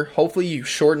shorter, hopefully you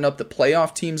shorten up the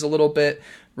playoff teams a little bit,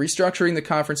 restructuring the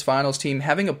conference finals team,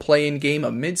 having a play-in game,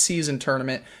 a mid-season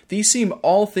tournament. These seem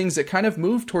all things that kind of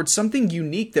move towards something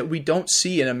unique that we don't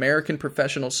see in American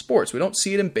professional sports. We don't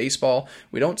see it in baseball.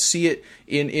 We don't see it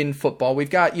in football. We've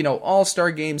got,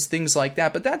 all-star games, things like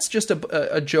that, but that's just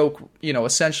a joke,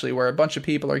 essentially, where a bunch of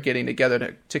people are getting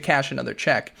together to cash another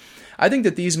check. I think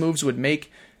that these moves would make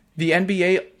the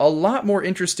NBA a lot more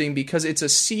interesting because it's a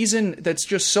season that's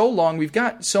just so long. We've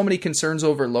got so many concerns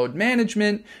over load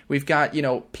management. We've got,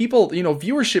 people,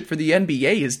 viewership for the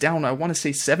NBA is down, I want to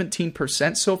say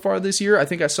 17% so far this year. I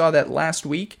think I saw that last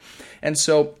week. And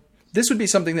so this would be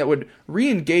something that would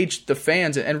re-engage the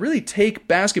fans and really take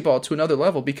basketball to another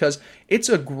level, because it's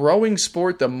a growing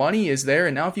sport. The money is there.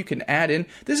 And now if you can add in,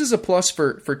 this is a plus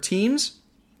for teams.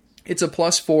 It's a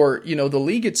plus for, the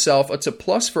league itself. It's a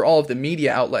plus for all of the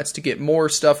media outlets to get more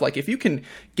stuff. Like if you can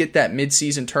get that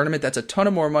mid-season tournament, that's a ton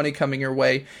of more money coming your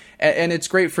way. And it's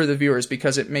great for the viewers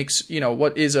because it makes,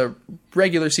 what is a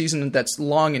regular season that's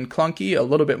long and clunky a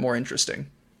little bit more interesting.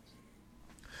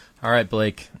 All right,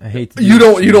 Blake. I hate to you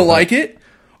don't like it?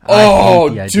 Oh,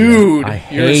 dude,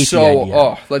 you're so.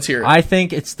 Oh, let's hear it. I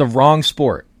think it's the wrong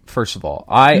sport. First of all,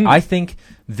 I think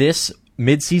this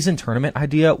mid-season tournament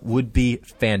idea would be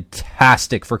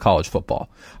fantastic for college football.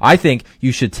 I think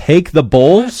you should take the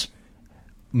bowls,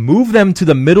 move them to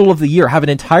the middle of the year, have an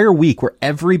entire week where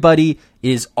everybody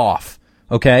is off.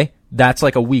 Okay? That's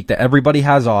like a week that everybody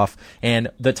has off,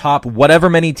 and the top whatever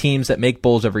many teams that make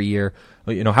bowls every year,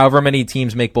 however many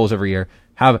teams make bowls every year,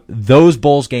 have those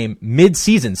bowls game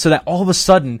mid-season, so that all of a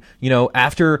sudden,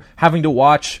 after having to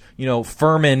watch,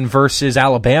 Furman versus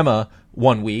Alabama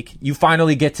one week, you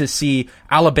finally get to see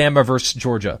Alabama versus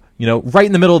Georgia, right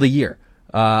in the middle of the year.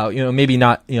 Maybe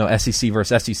not, SEC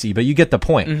versus SEC, but you get the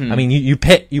point. Mm-hmm. I mean, you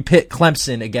pit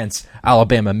Clemson against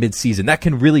Alabama mid-season. That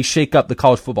can really shake up the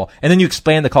college football. And then you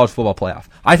expand the college football playoff.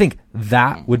 I think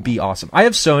that would be awesome. I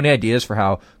have so many ideas for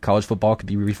how college football could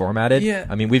be reformatted. Yeah.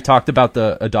 I mean, we've talked about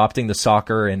adopting the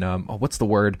soccer and, what's the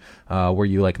word, where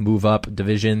you move up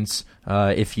divisions.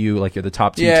 If you're the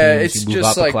top two teams, it's you move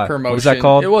just up like promotion. What is that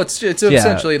called? Well, it's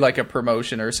essentially like a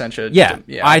promotion or essentially. Yeah.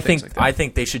 I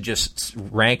think they should just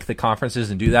rank the conferences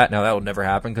and do that. Now that will never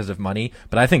happen because of money,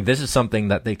 but I think this is something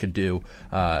that they could do.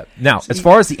 Now, as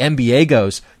far as the NBA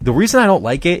goes, the reason I don't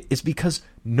like it is because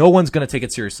no one's going to take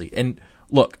it seriously. And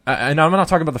look, and I'm not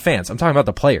talking about the fans. I'm talking about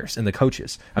the players and the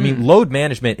coaches. I mean, load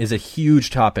management is a huge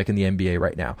topic in the NBA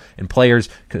right now, and players,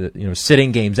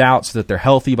 sitting games out so that they're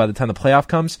healthy by the time the playoff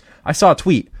comes. I saw a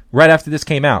tweet right after this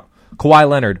came out. Kawhi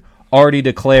Leonard already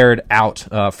declared out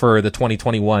for the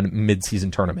 2021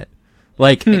 midseason tournament.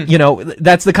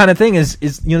 That's the kind of thing is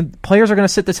players are going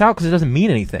to sit this out because it doesn't mean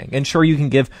anything. And sure, you can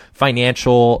give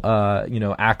financial,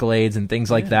 accolades and things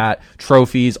like that,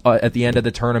 trophies at the end of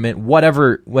the tournament,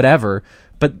 whatever.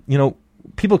 But,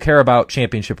 people care about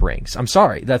championship rings. I'm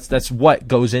sorry. That's what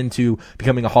goes into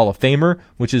becoming a Hall of Famer,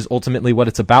 which is ultimately what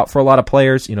it's about for a lot of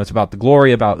players. It's about the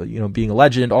glory, about, being a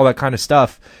legend, all that kind of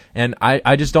stuff. And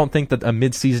I just don't think that a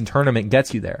mid-season tournament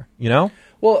gets you there,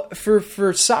 Well,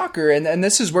 for soccer, and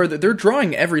this is where they're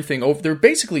drawing everything over. They're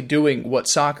basically doing what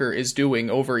soccer is doing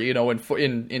over,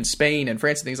 in Spain and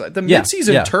France and things like that. The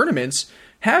mid-season tournaments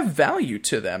have value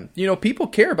to them. People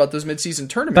care about those mid-season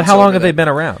tournaments. But how long have they been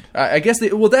around? I guess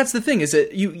that's the thing, is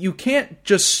that you can't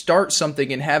just start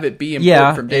something and have it be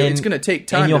important from day. It's going to take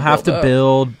time. And you'll have to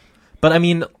build. But I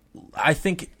mean, I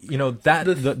think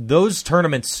those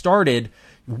tournaments started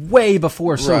way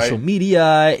before social media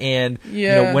and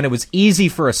when it was easy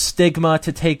for a stigma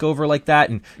to take over like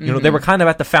that, and they were kind of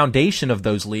at the foundation of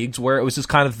those leagues where it was just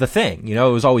kind of the thing, it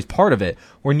was always part of it.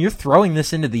 When you're throwing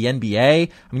this into the NBA,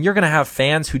 I mean, you're going to have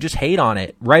fans who just hate on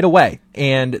it right away,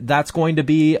 and that's going to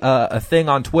be a thing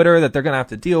on Twitter that they're going to have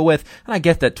to deal with. And I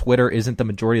get that Twitter isn't the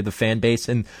majority of the fan base,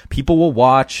 and people will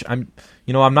watch. I'm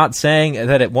not saying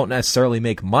that it won't necessarily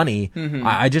make money.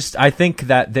 I think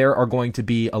that there are going to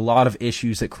be a lot of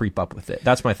issues that creep up with it.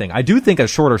 That's my thing. I do think a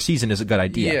shorter season is a good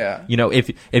idea. Yeah.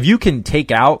 If you can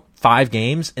take out 5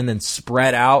 games and then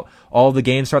spread out all the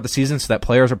games throughout the season so that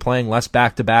players are playing less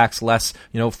back-to-backs, less,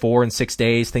 4 and 6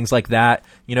 days, things like that,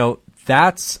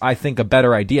 that's, I think, a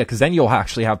better idea, because then you'll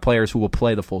actually have players who will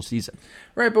play the full season.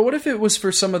 Right, but what if it was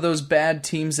for some of those bad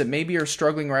teams that maybe are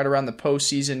struggling right around the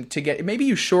postseason to get? Maybe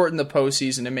you shorten the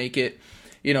postseason to make it,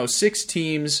 6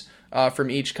 teams from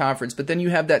each conference, but then you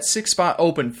have that 6th spot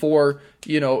open for,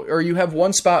 or you have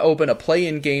 1 spot open, a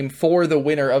play-in game for the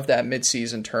winner of that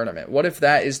midseason tournament. What if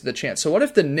that is the chance? So what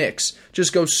if the Knicks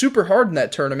just go super hard in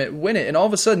that tournament, win it, and all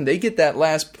of a sudden they get that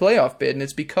last playoff bid, and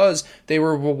it's because they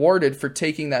were rewarded for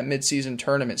taking that midseason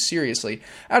tournament seriously?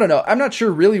 I don't know. I'm not sure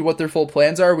really what their full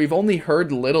plans are. We've only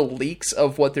heard little leaks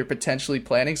of what they're potentially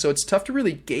planning, so it's tough to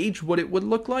really gauge what it would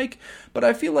look like. But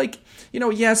I feel like,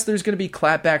 yes, there's going to be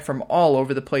clapback from all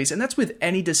over the place, and that's with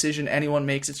any decision anyone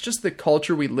makes. It's just the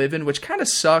culture we live in, which kind of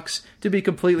sucks, to be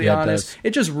completely honest.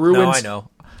 It just ruins. No,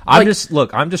 I know.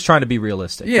 I'm just trying to be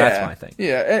realistic. Yeah, that's my thing.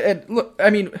 Yeah, and look, I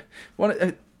mean,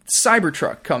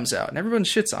 Cybertruck comes out and everyone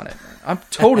shits on it. I'm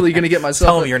totally going to get myself.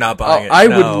 Tell me you're not buying it. I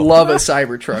would love a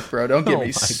Cybertruck, bro. Don't get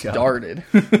me started.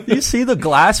 You see the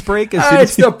glass break?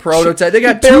 It's the prototype. They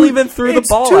got barely even threw the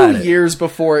ball at it. 2 years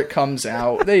before it comes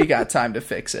out. They got time to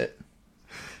fix it.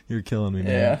 You're killing me,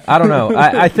 man. Yeah. I don't know.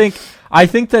 I think I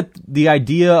think that the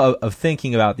idea of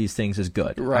thinking about these things is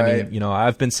good. Right. I mean,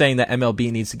 I've been saying that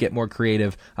MLB needs to get more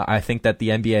creative. I think that the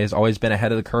NBA has always been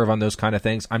ahead of the curve on those kind of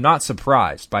things. I'm not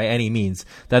surprised by any means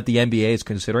that the NBA is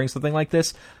considering something like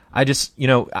this. I just,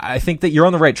 I think that you're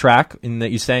on the right track in that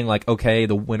you're saying like, okay,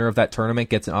 the winner of that tournament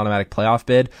gets an automatic playoff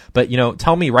bid. But,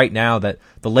 tell me right now that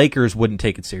the Lakers wouldn't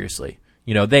take it seriously.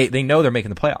 They know they're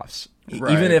making the playoffs.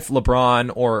 Right. Even if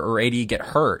LeBron or AD get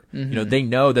hurt, they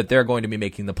know that they're going to be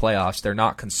making the playoffs. They're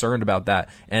not concerned about that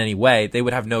in any way. They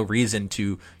would have no reason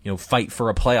to, fight for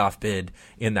a playoff bid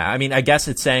in that. I mean, I guess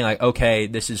it's saying like, okay,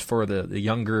 this is for the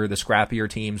younger, the scrappier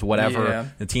teams, whatever,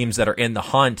 the teams that are in the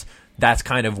hunt. That's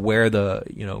kind of where the,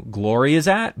 glory is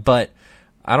at. But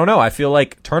I don't know. I feel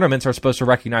like tournaments are supposed to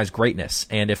recognize greatness.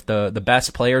 And if the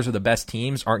best players or the best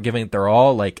teams aren't giving it their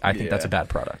all, I think that's a bad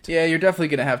product. Yeah, you're definitely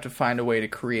going to have to find a way to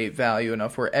create value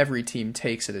enough where every team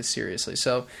takes it as seriously.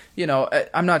 So,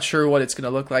 I'm not sure what it's going to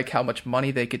look like, how much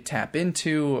money they could tap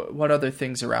into, what other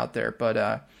things are out there.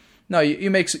 But no,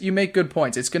 you make good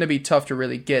points. It's going to be tough to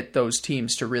really get those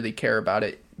teams to really care about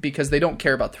it because they don't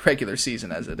care about the regular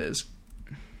season as it is.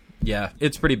 Yeah,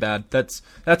 it's pretty bad. That's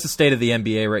the state of the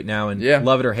NBA right now, and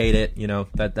love it or hate it,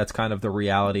 that's kind of the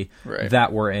reality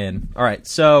that we're in. All right,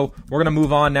 so we're gonna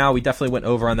move on now. We definitely went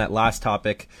over on that last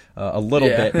topic a little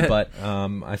bit, but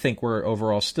I think we're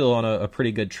overall still on a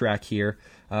pretty good track here.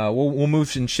 We'll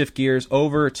move and shift gears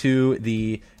over to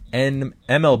the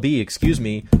MLB,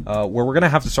 where we're going to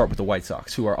have to start with the White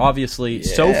Sox, who are obviously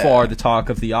so far the talk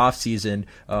of the offseason,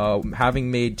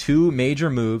 having made two major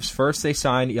moves. First, they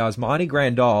signed Yasmani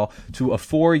Grandal to a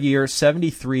 4-year,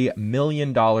 $73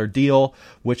 million deal,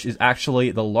 which is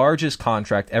actually the largest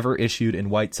contract ever issued in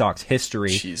White Sox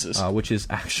history, which is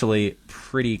actually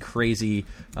pretty crazy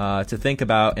to think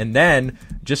about. And then,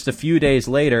 just a few days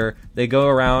later, they go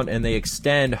around and they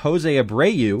extend Jose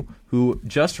Abreu, who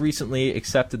just recently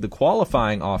accepted the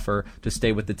qualifying offer to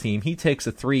stay with the team. He takes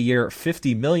a 3-year,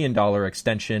 $50 million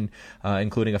extension,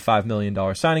 including a $5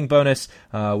 million signing bonus,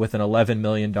 with an $11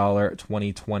 million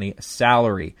 2020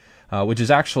 salary, which is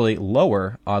actually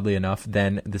lower, oddly enough,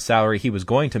 than the salary he was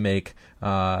going to make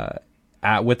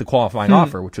with the qualifying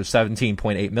offer, which was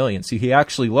 $17.8 million. So he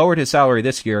actually lowered his salary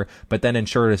this year, but then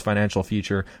ensured his financial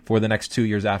future for the next 2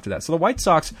 years after that. So the White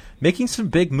Sox making some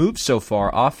big moves so far.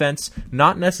 Offense,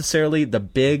 not necessarily the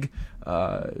big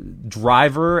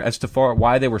driver as to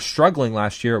why they were struggling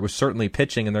last year. It was certainly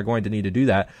pitching, and they're going to need to do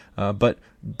that. But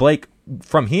Blake,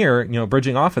 from here,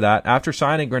 bridging off of that, after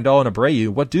signing Grandal and Abreu,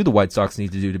 what do the White Sox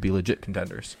need to do to be legit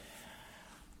contenders?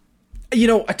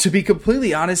 To be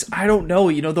completely honest, I don't know.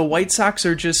 The White Sox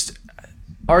are just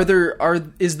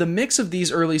is the mix of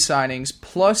these early signings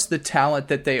plus the talent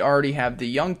that they already have, the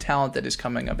young talent that is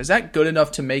coming up, is that good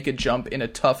enough to make a jump in a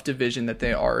tough division that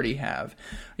they already have?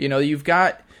 You've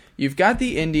got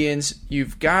the Indians,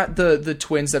 you've got the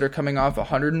Twins that are coming off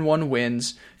 101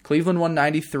 wins, Cleveland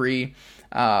 193,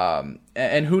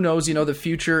 and who knows, the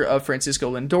future of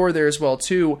Francisco Lindor there as well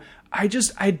too. I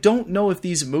don't know if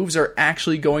these moves are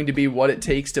actually going to be what it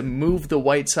takes to move the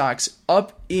White Sox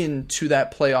up into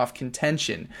that playoff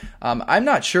contention. I'm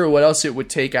not sure what else it would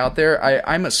take out there.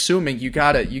 I'm assuming you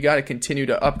gotta continue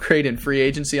to upgrade in free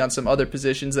agency on some other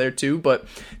positions there too. But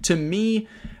to me,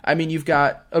 I mean, you've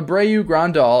got Abreu,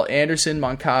 Grandal, Anderson,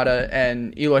 Moncada,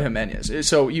 and Eloy Jimenez.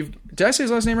 So did I say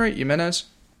his last name right? Jimenez.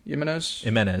 Yeah.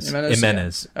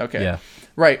 Okay. Yeah.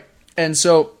 Right. And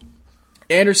so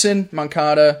Anderson,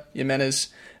 Moncada, Jimenez,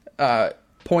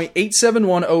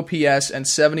 .871 OPS and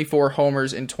 74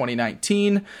 homers in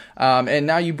 2019. And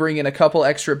now you bring in a couple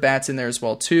extra bats in there as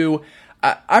well too.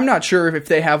 I'm not sure if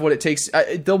they have what it takes.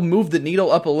 They'll move the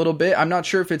needle up a little bit. I'm not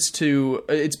sure if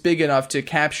it's big enough to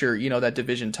capture, that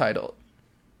division title.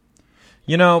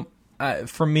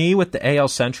 For me with the AL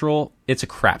Central, it's a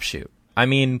crapshoot. I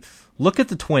mean, look at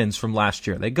the Twins from last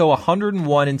year. They go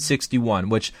 101-61,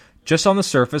 which just on the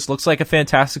surface looks like a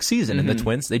fantastic season. And the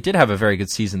Twins, they did have a very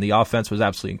good season. The offense was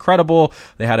absolutely incredible.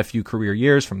 They had a few career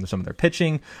years from some of their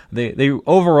pitching. They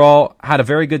overall had a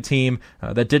very good team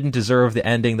that didn't deserve the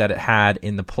ending that it had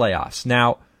in the playoffs.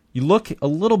 Now, you look a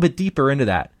little bit deeper into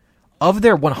that. Of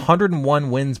their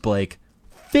 101 wins, Blake,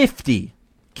 50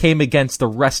 came against the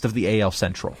rest of the AL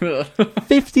Central.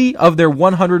 50 of their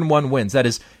 101 wins. That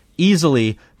is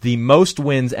easily the most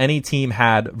wins any team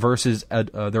had versus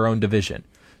their own division.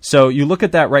 So you look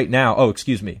at that right now. Oh,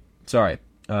 excuse me. Sorry.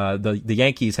 The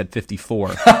Yankees had 54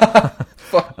 against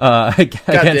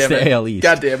the AL East.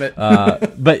 God damn it.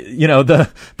 But,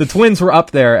 the Twins were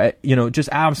up there, just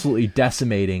absolutely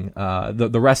decimating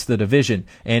the rest of the division.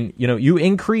 And, you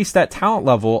increase that talent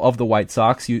level of the White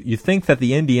Sox. You think that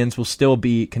the Indians will still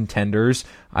be contenders.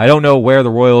 I don't know where the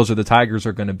Royals or the Tigers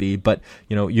are going to be, but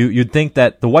you'd think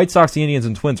that the White Sox, the Indians,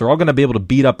 and Twins are all going to be able to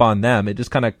beat up on them. It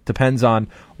just kind of depends on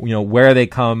where they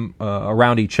come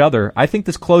around each other. I think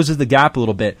this closes the gap a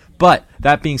little bit. But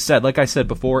that being said, like I said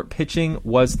before, pitching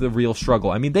was the real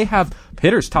struggle. I mean, they have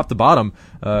hitters top to bottom.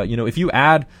 If you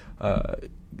add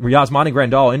Yasmani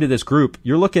Grandal into this group,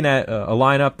 you're looking at a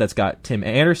lineup that's got Tim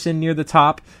Anderson near the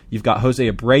top. You've got Jose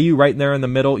Abreu right there in the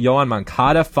middle. Yoan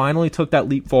Moncada finally took that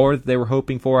leap forward that they were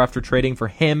hoping for after trading for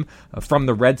him from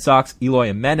the Red Sox. Eloy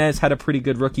Jimenez had a pretty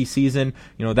good rookie season.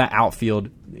 That outfield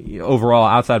overall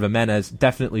outside of Jimenez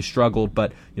definitely struggled,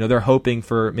 but they're hoping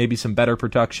for maybe some better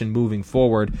production moving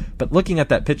forward. But looking at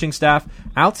that pitching staff,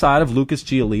 outside of Lucas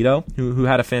Giolito, who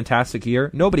had a fantastic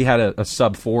year, nobody had a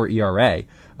sub-4 ERA.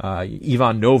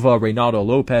 Ivan Nova, Reynaldo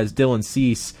Lopez, Dylan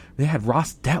Cease. They had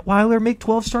Ross Detweiler make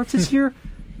 12 starts this year.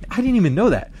 I didn't even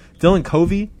know that. Dylan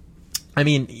Covey. I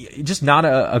mean, just not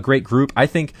a great group. I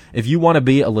think if you want to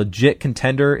be a legit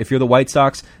contender, if you're the White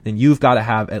Sox, then you've got to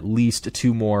have at least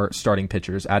 2 more starting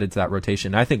pitchers added to that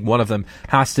rotation. And I think one of them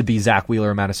has to be Zach Wheeler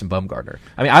or Madison Bumgarner.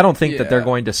 I mean, I don't think that they're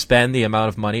going to spend the amount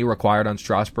of money required on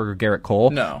Strasburg or Garrett Cole,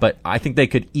 no. But I think they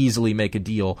could easily make a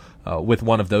deal with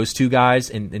one of those 2 guys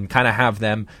and kind of have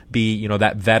them be,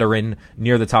 that veteran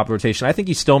near the top of the rotation. I think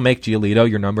you still make Giolito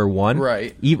your number 1.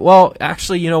 Right. Well,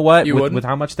 actually, you know what? With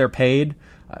how much they're paid...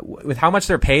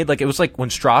 like it was like when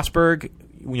Strasburg,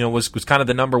 was kind of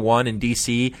the number 1 in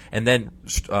DC, and then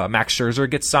Max Scherzer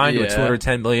gets signed to a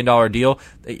 $210 million deal.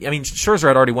 I mean, Scherzer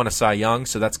had already won a Cy Young,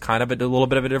 so that's kind of a little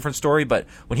bit of a different story. But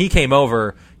when he came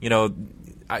over,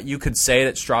 you could say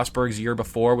that Strasburg's year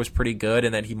before was pretty good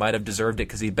and that he might have deserved it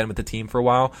because he'd been with the team for a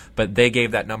while, but they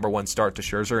gave that number 1 start to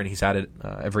Scherzer, and he's had it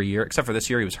every year, except for this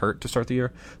year. He was hurt to start the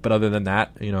year. But other than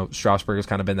that, Strasburg has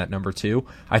kind of been that number 2.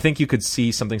 I think you could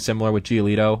see something similar with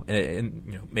Giolito,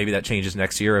 and maybe that changes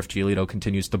next year if Giolito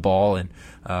continues to ball and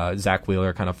Zach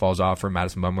Wheeler kind of falls off for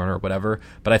Madison Bumgarner or whatever.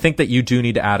 But I think that you do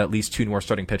need to add at least 2 more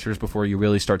starting pitchers before you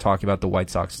really start talking about the White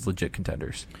Sox as legit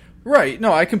contenders. Right.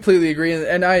 No, I completely agree.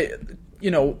 And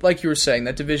like you were saying,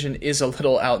 that division is a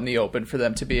little out in the open for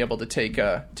them to be able to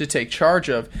take charge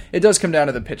of. It does come down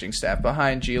to the pitching staff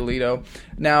behind Giolito.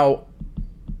 Now,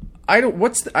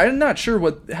 I'm not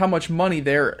sure how much money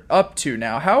they're up to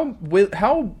now.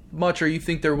 How much are you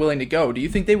think they're willing to go? Do you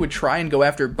think they would try and go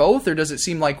after both, or does it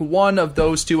seem like one of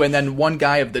those 2 and then one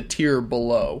guy of the tier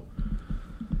below?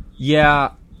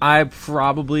 Yeah, I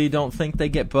probably don't think they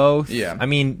get both. Yeah, I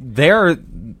mean they're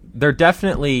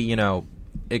definitely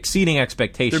exceeding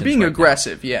expectations. They're being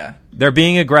aggressive, yeah. They're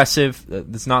being aggressive.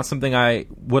 It's not something I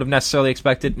would have necessarily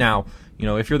expected. Now,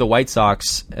 if you're the White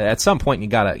Sox, at some point you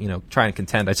got to, try and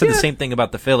contend. I said the same thing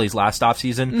about the Phillies last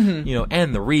offseason,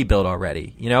 and the rebuild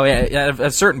already. At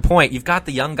a certain point, you've got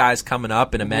the young guys coming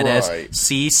up, and Jimenez, right.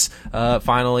 Cease,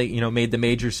 finally, made the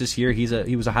majors this year.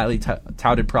 He was a highly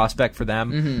touted prospect for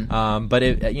them. But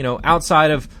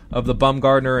outside of the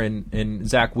Bumgarner and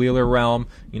Zach Wheeler realm,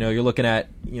 you're looking at,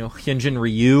 Hyunjin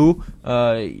Ryu,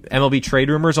 MLB trade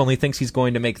rumors only thinks he's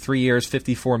going to make 3 years,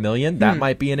 $54 million. That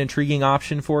might be an intriguing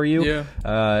option for you. Yeah.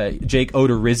 Jake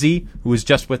Odorizzi, who was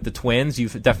just with the Twins.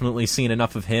 You've definitely seen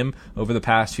enough of him over the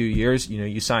past few years.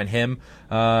 You sign him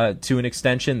to an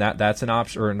extension. That's an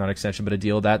option, or not extension, but a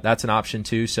deal. That's an option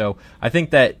too. So I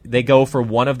think that they go for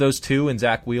one of those 2 in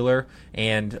Zach Wheeler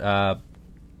and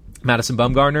Madison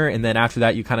Bumgarner, and then after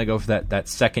that you kind of go for that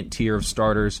second tier of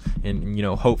starters, and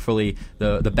hopefully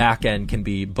the back end can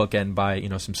be bookend by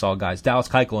some solid guys. Dallas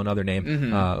Keuchel, another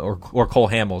name, or Cole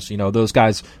Hamels. Those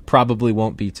guys probably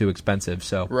won't be too expensive.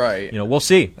 So right, we'll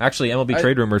see. Actually, MLB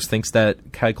Trade Rumors thinks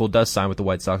that Keuchel does sign with the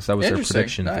White Sox. That was their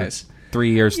prediction. Nice.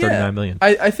 3 years, $39 million.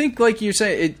 I think, like you're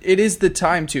saying, it is the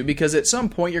time to, because at some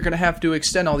point you're going to have to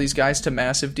extend all these guys to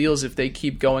massive deals if they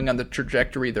keep going on the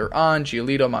trajectory they're on.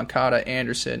 Giolito, Moncada,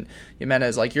 Anderson,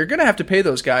 Jimenez, you're going to have to pay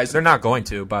those guys. They're not going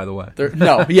to, by the way.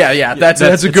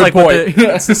 That's a good point.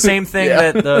 It's the same thing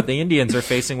that the Indians are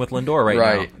facing with Lindor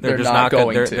right now. They're just not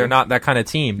going to. They're not that kind of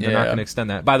team. They're not going to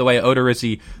extend that. By the way,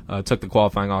 Odorizzi took the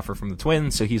qualifying offer from the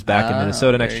Twins, so he's back in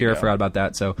Minnesota next year. I forgot about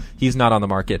that. So he's not on the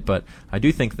market, but I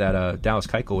do think that Dallas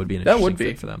Keuchel would be an interesting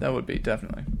fit for them. That would be,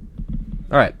 definitely.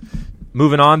 All right.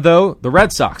 Moving on, though, the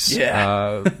Red Sox.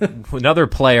 Yeah. Another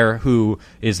player who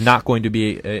is not going to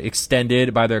be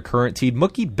extended by their current team,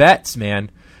 Mookie Betts,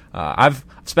 man. I've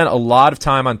spent a lot of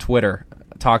time on Twitter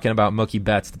talking about Mookie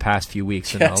Betts the past few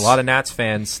weeks, and a lot of Nats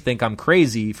fans think I'm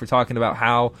crazy for talking about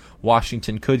how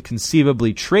Washington could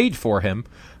conceivably trade for him.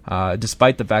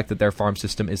 despite the fact that their farm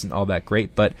system isn't all that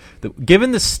great. But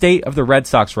given the state of the Red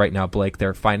Sox right now, Blake,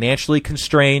 they're financially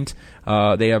constrained.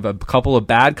 They have a couple of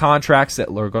bad contracts that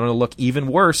are going to look even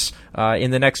worse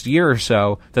in the next year or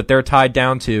so that they're tied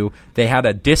down to. They had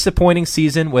a disappointing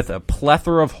season with a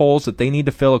plethora of holes that they need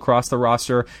to fill across the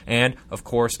roster, and, of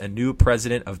course, a new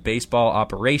president of baseball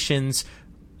operations.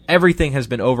 Everything has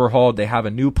been overhauled. They have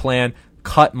a new plan.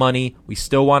 Cut money. We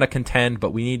still want to contend,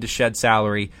 but we need to shed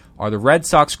salary. Are the Red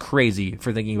Sox crazy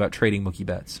for thinking about trading Mookie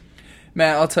Betts?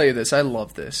 Matt, I'll tell you this. I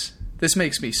love this. This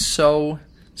makes me so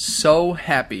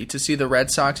happy to see the Red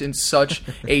Sox in such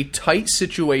a tight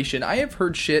situation. I have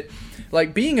heard shit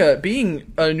like being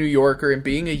a New Yorker and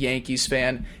being a Yankees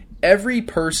fan. Every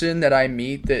person that I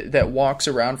meet that walks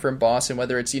around from Boston,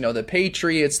 whether it's, the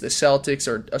Patriots, the Celtics,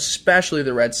 or especially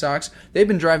the Red Sox, they've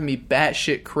been driving me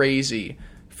batshit crazy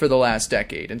for the last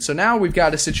decade. And so now we've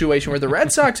got a situation where the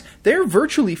Red Sox, they're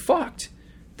virtually fucked.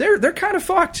 They're kind of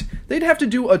fucked. They'd have to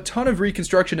do a ton of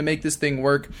reconstruction to make this thing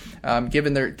work,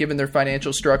 given their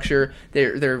financial structure.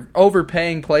 They're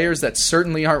overpaying players that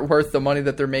certainly aren't worth the money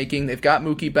that they're making. They've got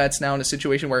Mookie Betts now in a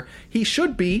situation where he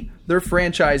should be their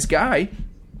franchise guy,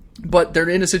 but they're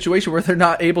in a situation where they're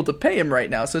not able to pay him right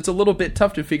now. So it's a little bit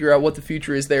tough to figure out what the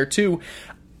future is there too.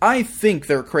 I think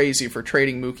they're crazy for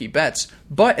trading Mookie Betts,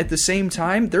 but at the same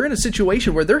time, they're in a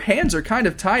situation where their hands are kind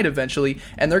of tied eventually,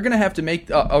 and they're going to have to make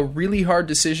a really hard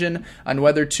decision on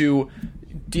whether to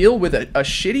deal with a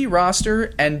shitty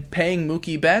roster and paying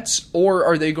Mookie Betts, or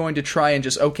are they going to try and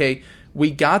just, okay,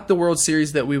 we got the World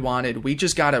Series that we wanted, we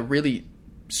just got to really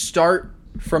start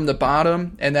from the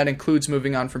bottom, and that includes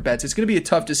moving on from Betts. It's going to be a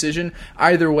tough decision.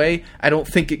 Either way, I don't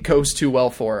think it goes too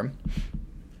well for him.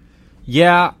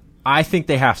 Yeah, I think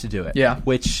they have to do it. Yeah.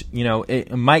 Which,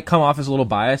 it might come off as a little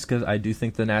biased because I do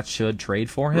think the Nats should trade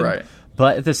for him. Right.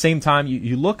 But at the same time,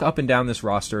 you look up and down this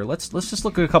roster. Let's just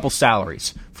look at a couple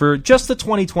salaries for just the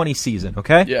 2020 season,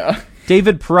 okay? Yeah.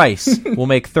 David Price will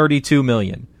make $32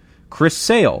 million. Chris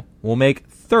Sale will make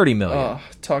 $30 million. Oh,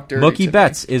 talk dirty. Mookie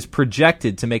Betts is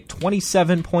projected to make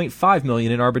 $27.5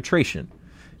 million in arbitration.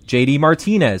 JD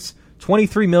Martinez,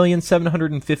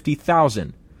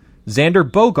 $23,750,000. Xander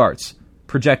Bogaerts,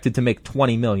 projected to make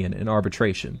 $20 million in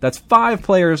arbitration. That's 5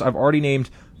 players I've already named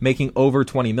making over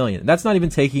 $20 million. That's not even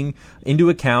taking into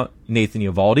account Nathan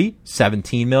Eovaldi,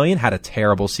 $17 million, had a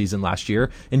terrible season last year,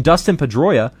 and Dustin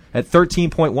Pedroia at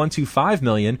 $13.125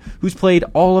 million, who's played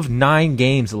all of 9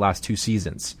 games the last 2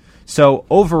 seasons. So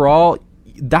overall,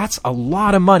 that's a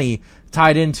lot of money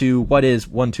tied into what is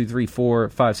 1, 2, 3, 4,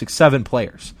 5, 6, 7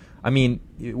 players. I mean,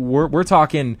 we're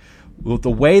talking the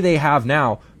way they have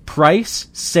now. Price,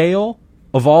 Sale,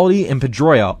 Eovaldi, and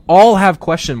Pedroia all have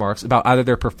question marks about either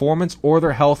their performance or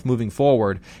their health moving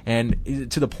forward,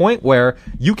 and to the point where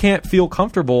you can't feel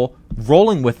comfortable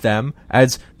rolling with them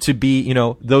as to be,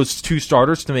 those 2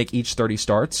 starters to make each 30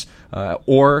 starts,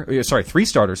 3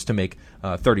 starters to make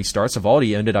 30 starts.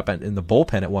 Eovaldi ended up in the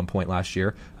bullpen at one point last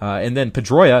year, and then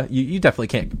Pedroia, you definitely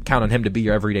can't count on him to be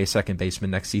your everyday second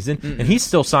baseman next season, and he's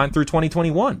still signed through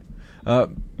 2021.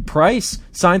 Price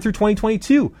signed through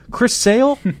 2022. Chris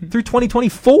Sale through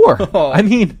 2024. Oh, I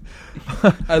mean,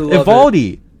 I love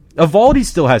Eovaldi. Eovaldi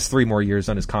still has 3 more years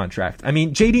on his contract. I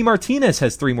mean, JD Martinez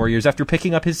has 3 more years after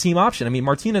picking up his team option. I mean,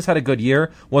 Martinez had a good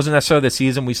year. Wasn't necessarily the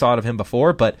season we saw out of him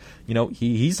before, but,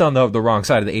 he's on the wrong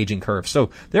side of the aging curve.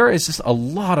 So there is just a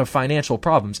lot of financial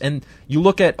problems. And you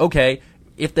look at, okay,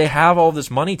 if they have all this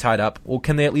money tied up, well,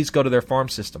 can they at least go to their farm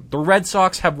system? The Red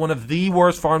Sox have one of the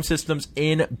worst farm systems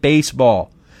in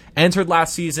baseball. Entered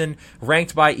last season,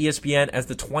 ranked by ESPN as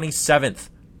the 27th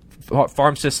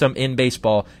farm system in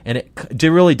baseball, and it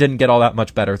really didn't get all that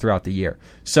much better throughout the year.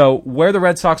 So where the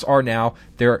Red Sox are now,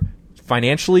 they're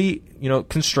financially,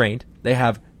 constrained. They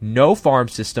have no farm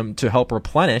system to help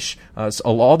replenish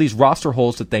all these roster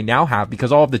holes that they now have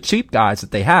because all of the cheap guys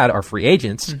that they had are free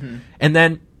agents. Mm-hmm. And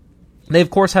then they, of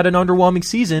course, had an underwhelming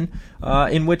season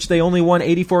in which they only won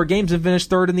 84 games and finished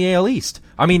 3rd in the AL East.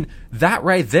 I mean, that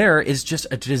right there is just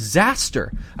a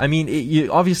disaster. I mean,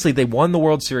 obviously, they won the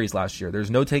World Series last year.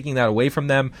 There's no taking that away from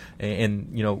them. And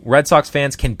Red Sox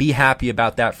fans can be happy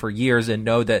about that for years and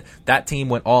know that that team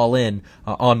went all in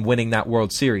on winning that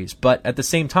World Series. But at the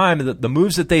same time, the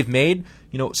moves that they've made,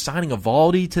 signing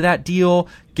Eovaldi to that deal,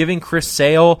 giving Chris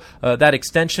Sale that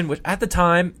extension, which at the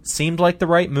time seemed like the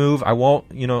right move. I won't,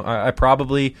 I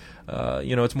probably,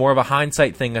 it's more of a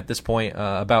hindsight thing at this point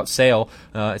about Sale.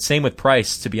 Same with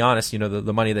Price, to be honest,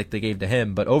 the money that they gave to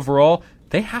him. But overall,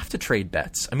 they have to trade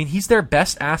Betts. I mean, he's their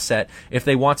best asset if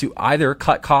they want to either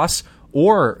cut costs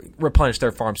or replenish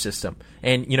their farm system.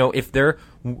 And, if they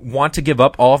want to give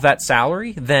up all of that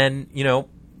salary, then,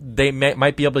 they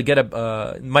might be able to get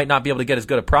might not be able to get as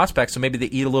good a prospect, so maybe they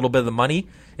eat a little bit of the money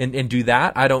and do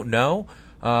that. I don't know.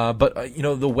 But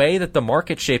the way that the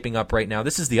market's shaping up right now,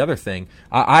 this is the other thing.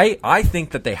 I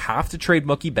think that they have to trade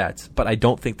Mookie Betts, but I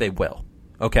don't think they will.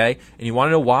 Okay? And you want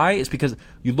to know why? It's because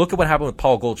you look at what happened with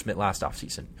Paul Goldschmidt last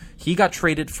offseason. He got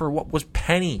traded for what was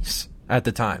pennies at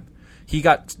the time. He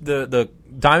got the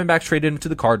Diamondbacks traded him to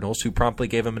the Cardinals, who promptly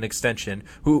gave him an extension.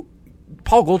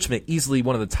 Paul Goldschmidt, easily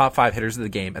one of the top 5 hitters of the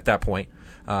game at that point.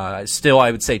 Still, I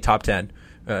would say top 10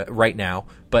 right now.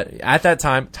 But at that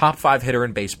time, top 5 hitter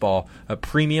in baseball, a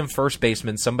premium first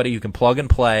baseman, somebody who can plug and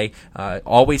play,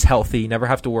 always healthy, never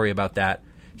have to worry about that.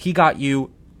 He got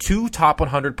you 2 top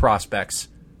 100 prospects,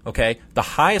 okay? The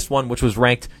highest one, which was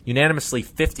ranked unanimously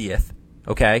 50th,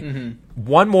 okay? Mm-hmm.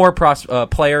 One more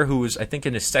player who was, I think,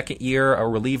 in his second year, a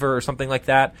reliever or something like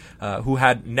that, who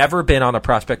had never been on a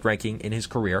prospect ranking in his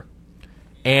career,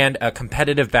 and a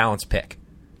competitive balance pick.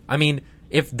 I mean,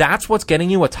 if that's what's getting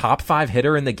you a top 5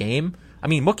 hitter in the game, I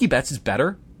mean, Mookie Betts is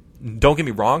better. Don't get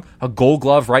me wrong. A Gold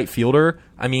Glove right fielder.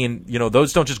 I mean,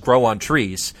 those don't just grow on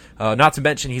trees. Not to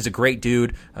mention he's a great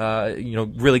dude.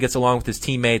 Really gets along with his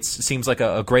teammates. Seems like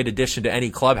a great addition to any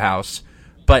clubhouse.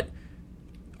 But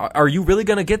are you really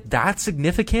going to get that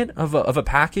significant of a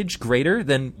package greater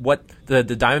than what the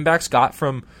Diamondbacks got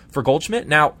for Goldschmidt?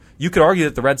 Now, you could argue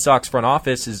that the Red Sox front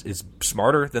office is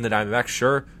smarter than the Diamondbacks.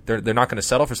 Sure, they're not going to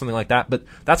settle for something like that, but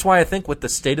that's why I think with the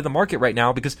state of the market right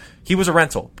now, because he was a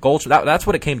rental. That's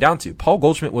what it came down to. Paul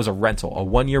Goldschmidt was a rental, a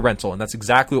 1-year rental, and that's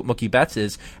exactly what Mookie Betts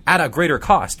is at a greater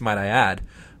cost, might I add.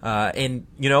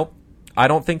 I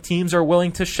don't think teams are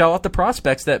willing to shell out the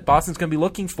prospects that Boston's going to be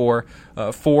looking for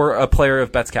a player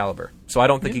of Betts' caliber. So I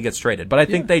don't think he gets traded. But I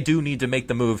think they do need to make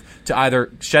the move to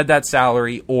either shed that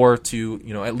salary or to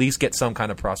at least get some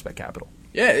kind of prospect capital.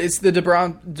 Yeah, it's the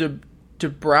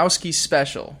Dabrowski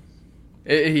special.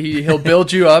 He'll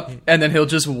build you up, and then he'll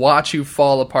just watch you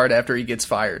fall apart after he gets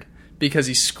fired because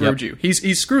he screwed you.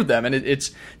 He's screwed them, and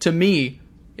it's to me.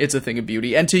 It's a thing of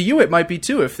beauty, and to you it might be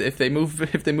too. If they move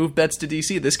Betts to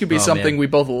DC, this could be something we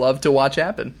both love to watch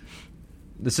happen.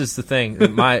 This is the thing.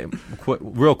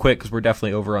 Real quick, because we're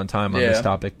definitely over on time on this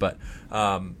topic, but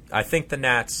I think the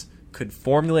Nats could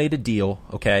formulate a deal,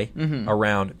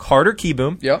 around Carter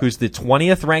Kieboom, who's the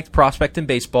 20th ranked prospect in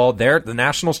baseball. They're the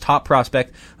Nationals' top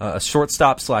prospect, a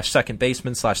shortstop / second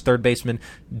baseman / third baseman.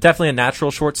 Definitely a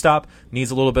natural shortstop.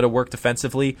 Needs a little bit of work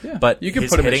defensively, but you can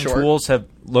his put hitting tools have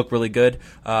looked really good.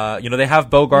 They have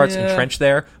Bogarts and Trench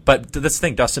there, but this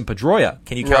thing, Dustin Pedroia,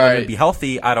 can you count him to be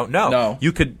healthy? I don't know. No.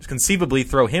 You could conceivably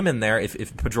throw him in there if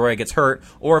Pedroia gets hurt,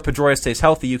 or if Pedroia stays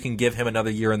healthy, you can give him another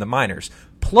year in the minors.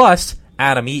 Plus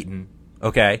Adam Eaton,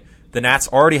 okay? The Nats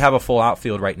already have a full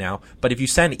outfield right now, but if you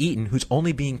send Eaton, who's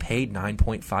only being paid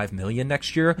 $9.5 million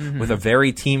next year, with a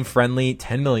very team-friendly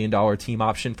 $10 million team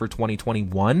option for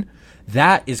 2021,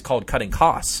 that is called cutting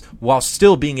costs while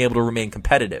still being able to remain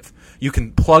competitive. You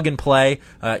can plug and play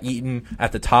Eaton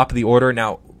at the top of the order.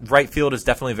 Now, right field is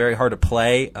definitely very hard to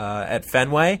play at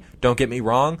Fenway. Don't get me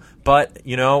wrong, but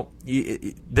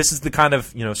this is the kind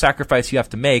of sacrifice you have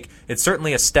to make. It's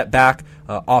certainly a step back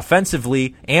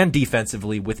offensively and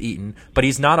defensively with Eaton, but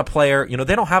he's not a player.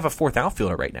 They don't have a 4th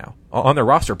outfielder right now on their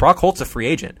roster. Brock Holt's a free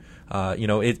agent.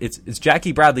 It's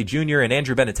Jackie Bradley Jr. and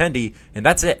Andrew Benintendi, and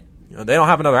that's it. They don't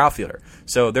have another outfielder.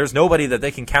 So there's nobody that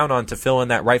they can count on to fill in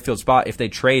that right field spot if they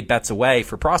trade Betts away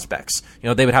for prospects.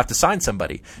 They would have to sign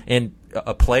somebody. And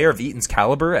a player of Eaton's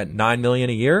caliber at $9 million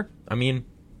a year, I mean,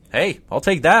 hey, I'll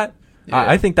take that. Yeah.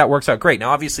 I think that works out great. Now,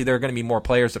 obviously, there are going to be more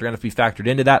players that are going to be factored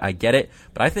into that. I get it.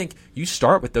 But I think you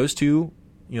start with those two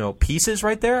pieces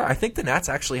right there. I think the Nats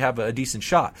actually have a decent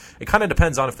shot. It kind of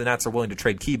depends on if the Nats are willing to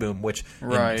trade Kieboom, which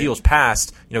in deals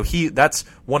past, that's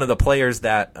one of the players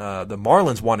that the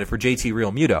Marlins wanted for JT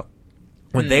Realmuto.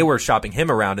 When they were shopping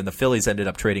him around and the Phillies ended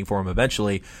up trading for him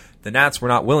eventually, the Nats were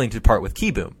not willing to part with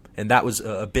Kieboom. And that was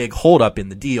a big holdup in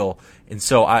the deal. And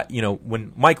so,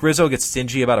 when Mike Rizzo gets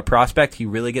stingy about a prospect, he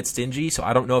really gets stingy. So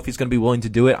I don't know if he's going to be willing to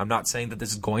do it. I'm not saying that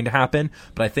this is going to happen,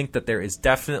 but I think that there is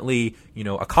definitely,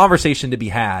 a conversation to be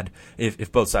had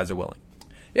if both sides are willing.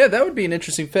 Yeah, that would be an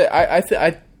interesting fit.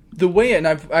 The way, and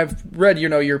I've read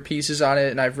your pieces on it,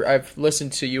 and I've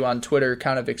listened to you on Twitter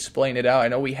kind of explain it out. I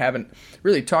know we haven't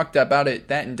really talked about it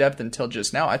that in depth until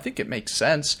just now. I think it makes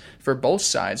sense for both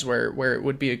sides where it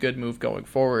would be a good move going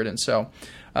forward, and so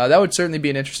that would certainly be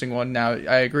an interesting one. Now,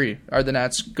 I agree. Are the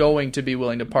Nats going to be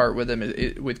willing to part with him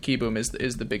with Kieboom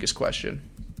is the biggest question.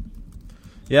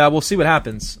 Yeah, we'll see what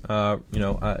happens.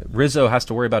 Rizzo has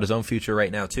to worry about his own future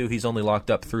right now too. He's only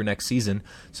locked up through next season,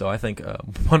 so I think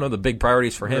one of the big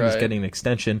priorities for him is getting an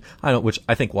extension. Which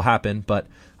I think will happen, but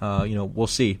we'll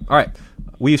see. All right,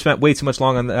 we've spent way too much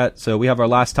long on that, so we have our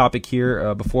last topic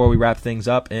here before we wrap things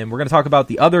up, and we're going to talk about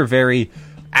the other very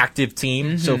active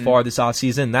team so far this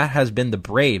offseason. That has been the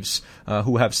Braves,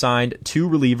 who have signed 2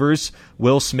 relievers,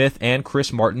 Will Smith and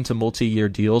Chris Martin, to multi-year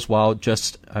deals, while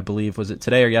just, I believe, was it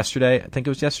today or yesterday? I think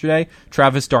it was yesterday.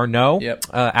 Travis d'Arnaud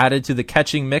added to the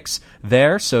catching mix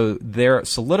there, so they're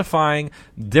solidifying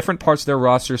different parts of their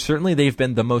roster. Certainly they've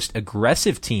been the most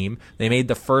aggressive team. They made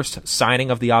the first signing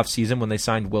of the offseason when they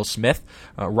signed Will Smith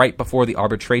right before the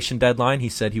arbitration deadline. He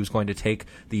said he was going to take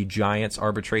the Giants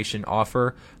arbitration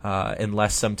offer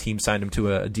unless some team signed him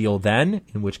to a deal then,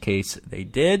 in which case they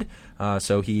did.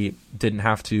 So he didn't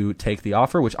have to take the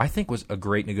offer, which I think was a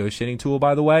great negotiating tool,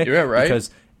 by the way. Yeah, right. Because,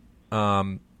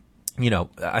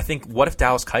 I think what if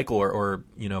Dallas Keuchel or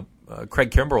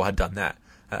Craig Kimbrell had done that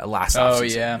last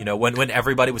offseason? Yeah. When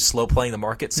everybody was slow playing the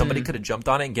market, somebody could have jumped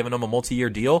on it and given them a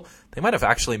multi-year deal. They might have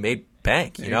actually made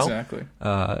bank, Exactly.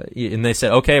 And they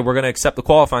said, okay, we're going to accept the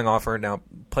qualifying offer. Now,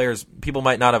 people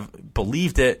might not have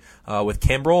believed it with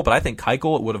Kimbrell, but I think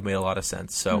Keuchel, it would have made a lot of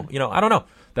sense. So, I don't know.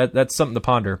 That's something to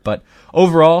ponder. But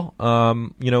overall,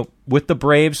 with the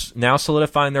Braves now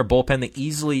solidifying their bullpen, they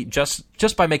easily, just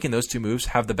by making those 2 moves,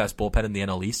 have the best bullpen in the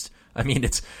NL East. I mean,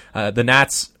 it's the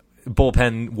Nats'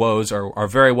 bullpen woes are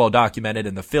very well documented,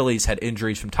 and the Phillies had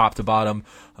injuries from top to bottom.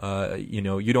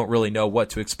 You don't really know what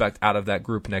to expect out of that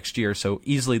group next year. So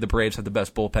easily the Braves have the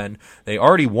best bullpen. They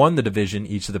already won the division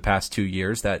each of the past 2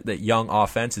 years. That young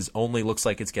offense only looks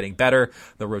like it's getting better.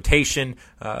 The rotation,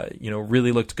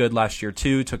 really looked good last year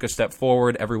too. Took a step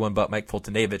forward. Everyone but Mike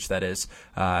Fultonavich, that is.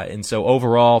 And so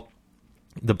overall,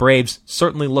 the Braves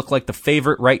certainly look like the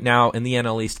favorite right now in the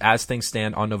NL East as things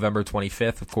stand on November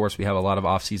 25th. Of course, we have a lot of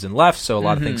offseason left, so a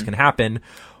lot of things can happen.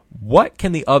 What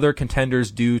can the other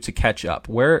contenders do to catch up?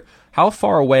 How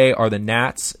far away are the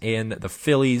Nats and the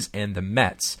Phillies and the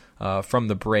Mets from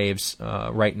the Braves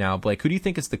right now? Blake, who do you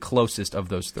think is the closest of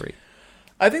those 3?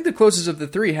 I think the closest of the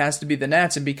 3 has to be the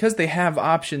Nats, and because they have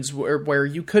options where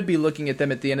you could be looking at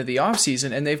them at the end of the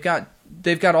offseason, and they've got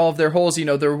all of their holes,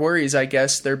 their worries, I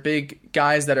guess. They're big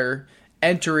guys that are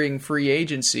entering free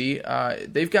agency.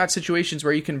 They've got situations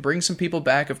where you can bring some people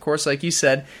back. Of course, like you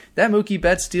said, that Mookie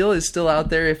Betts deal is still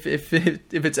out there if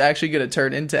it's actually going to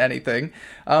turn into anything.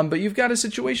 But you've got a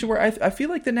situation where I feel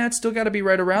like the Nats still got to be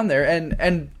right around there.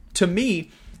 And to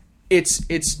me, it's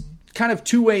kind of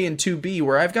 2A and 2B,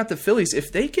 where I've got the Phillies.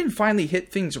 If they can finally hit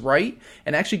things right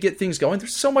and actually get things going,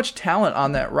 there's so much talent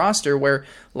on that roster where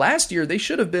last year they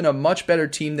should have been a much better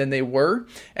team than they were.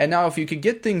 And now if you could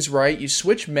get things right, you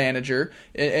switch manager,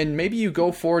 and maybe you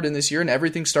go forward in this year and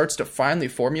everything starts to finally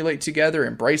formulate together,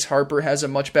 and Bryce Harper has a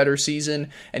much better season,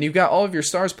 and you've got all of your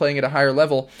stars playing at a higher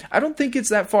level. I don't think it's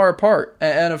that far apart.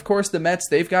 And of course the Mets,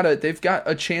 they've got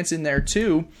a chance in there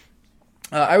too.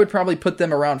 I would probably put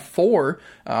them around 4,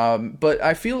 but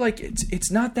I feel like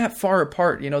it's not that far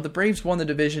apart. The Braves won the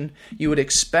division. You would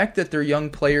expect that their young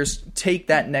players take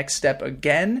that next step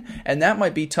again, and that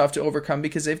might be tough to overcome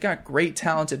because they've got great,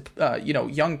 talented,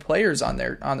 young players on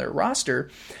their roster.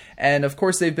 And of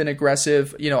course, they've been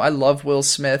aggressive. I love Will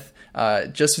Smith,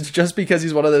 just because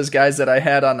he's one of those guys that I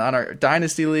had on our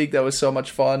Dynasty League that was so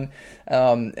much fun.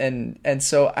 And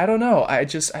so I don't know. I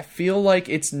feel like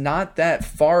it's not that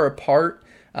far apart.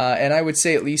 And I would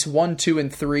say at least 1, 2,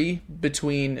 and 3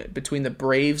 between the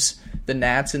Braves, the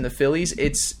Nats, and the Phillies.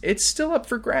 It's still up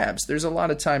for grabs. There's a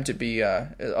lot of time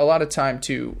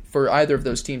for either of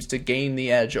those teams to gain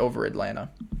the edge over Atlanta.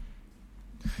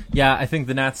 Yeah, I think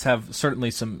the Nats have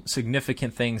certainly some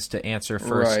significant things to answer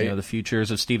first. Right. The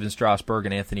futures of Steven Strasburg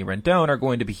and Anthony Rendon are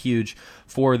going to be huge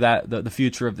for the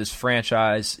future of this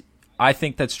franchise. I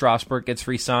think that Strasburg gets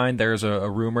re-signed. There's a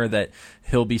rumor that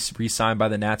he'll be re-signed by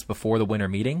the Nats before the winter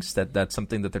meetings. That's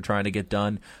something that they're trying to get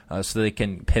done so they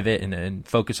can pivot and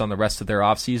focus on the rest of their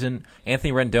offseason.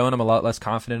 Anthony Rendon, I'm a lot less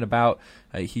confident about.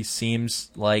 He seems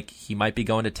like he might be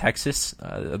going to Texas.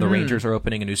 The Rangers are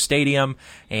opening a new stadium,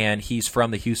 and he's from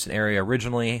the Houston area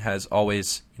originally, has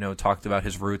always talked about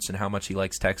his roots and how much he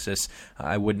likes Texas.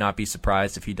 I would not be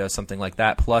surprised if he does something like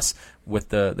that. Plus, with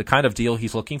the kind of deal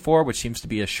he's looking for, which seems to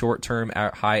be a short-term,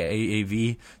 high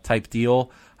AAV type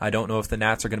deal, I don't know if the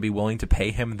Nats are going to be willing to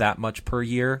pay him that much per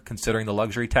year, considering the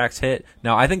luxury tax hit.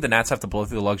 Now, I think the Nats have to blow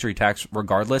through the luxury tax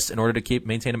regardless in order to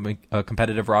maintain a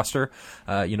competitive roster.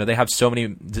 They have so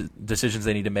many decisions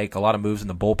they need to make, a lot of moves in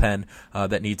the bullpen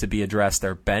that need to be addressed.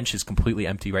 Their bench is completely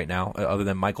empty right now, other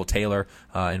than Michael Taylor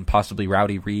and possibly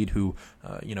Rowdy Reed, who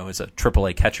is a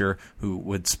AAA catcher who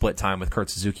would split time with Kurt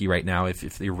Suzuki right now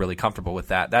if you're really comfortable with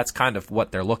that. That's kind of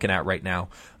what they're looking at right now,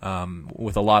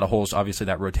 with a lot of holes. Obviously,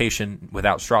 that rotation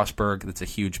without Strasburg, that's a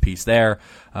huge piece there.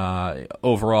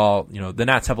 Overall, the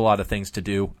Nats have a lot of things to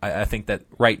do. I think that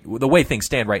the way things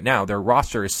stand right now, their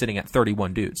roster is sitting at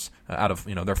 31 dudes out of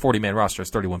their 40-man roster has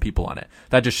 31 people on it.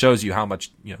 That just shows you how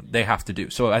much they have to do.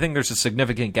 So I think there's a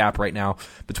significant gap right now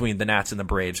between the Nats and the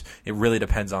Braves. It really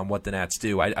depends on what the Nats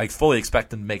do. I fully expect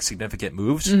them to make significant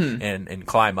moves and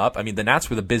climb up. I mean, the Nats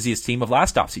were the busiest team of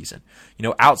last offseason.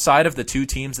 Outside of the two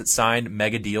teams that signed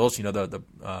mega deals, the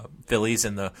Phillies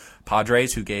and the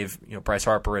Padres, who gave Bryce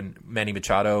Harper and Manny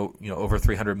Machado over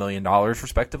 $300 million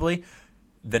respectively,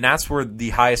 the Nats were the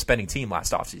highest spending team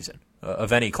last offseason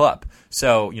of any club.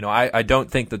 So, I don't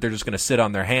think that they're just going to sit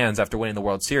on their hands after winning the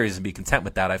World Series and be content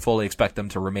with that. I fully expect them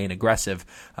to remain aggressive.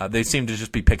 They seem to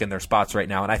just be picking their spots right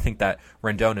now, and I think that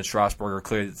Rendon and Strasburg are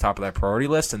clearly at the top of that priority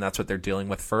list, and that's what they're dealing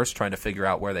with first, trying to figure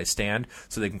out where they stand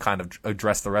so they can kind of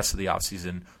address the rest of the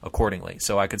offseason accordingly.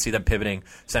 So I could see them pivoting,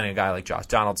 sending a guy like Josh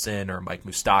Donaldson or Mike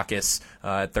Moustakas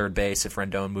at third base if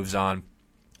Rendon moves on.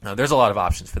 There's a lot of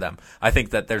options for them. I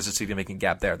think that there's a significant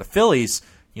gap there. The Phillies,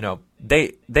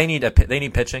 they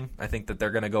need pitching. I think that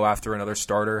they're going to go after another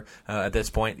starter at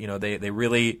this point. They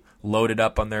really loaded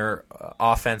up on their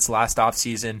offense last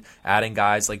offseason, adding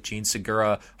guys like Gene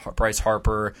Segura, Bryce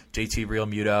Harper, JT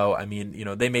Realmuto. I mean,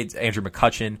 they made Andrew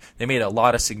McCutchen. They made a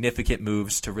lot of significant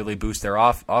moves to really boost their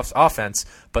offense.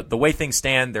 But the way things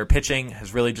stand, their pitching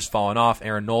has really just fallen off.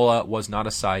 Aaron Nola was not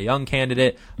a Cy Young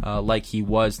candidate like he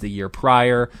was the year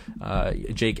prior.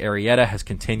 Jake Arrieta has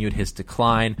continued his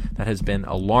decline. That has been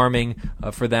alarming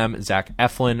for them. Zach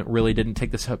Eflin really didn't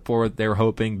take the step forward they were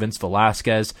hoping. Vince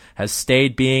Velasquez has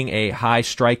stayed being a high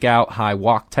strikeout, high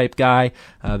walk type guy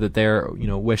that they're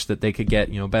wish that they could get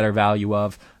better value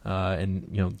of.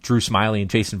 And Drew Smiley and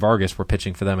Jason Vargas were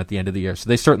pitching for them at the end of the year, so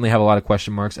they certainly have a lot of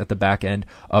question marks at the back end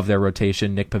of their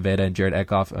rotation. Nick Pivetta and Jared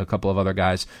Eckhoff, a couple of other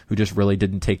guys who just really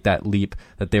didn't take that leap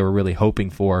that they were really hoping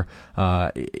for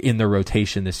in their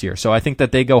rotation this year. So I think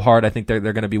that they go hard. I think they're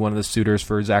going to be one of the suitors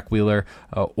for Zach Wheeler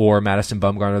or Madison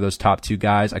Bumgarner, those top two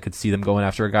guys. I could see them going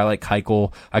after a guy like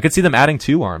Keuchel. I could see them adding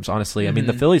two arms, honestly. I mean,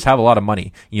 the Phillies have a lot of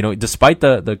money. Despite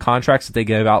the contracts that they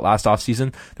gave out last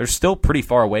offseason, they're still pretty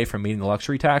far away from meeting the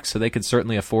luxury tax. So they could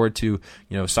certainly afford to,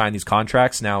 sign these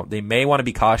contracts. Now, they may want to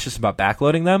be cautious about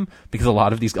backloading them because a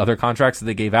lot of these other contracts that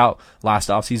they gave out last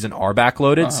offseason are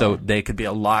backloaded. So they could be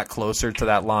a lot closer to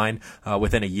that line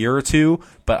within a year or two.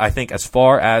 But I think as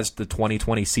far as the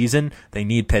 2020 season, they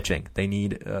need pitching. They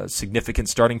need significant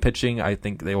starting pitching. I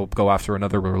think they will go after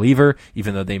another reliever,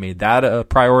 even though they made that a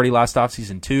priority last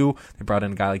offseason too. They brought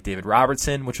in a guy like David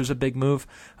Robertson, which was a big move.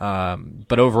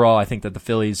 But overall, I think that the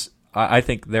Phillies, I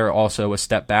think they're also a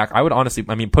step back. I would honestly,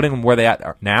 putting them where they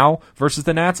at now versus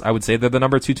the Nats, I would say they're the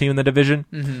number 2 team in the division.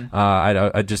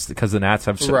 I just because the Nats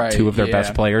have two of their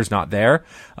best players not there.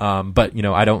 But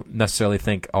I don't necessarily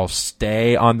think I'll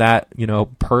stay on that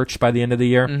perch by the end of the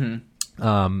year.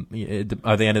 At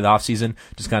the end of the offseason.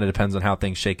 Just kind of depends on how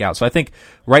things shake out. So I think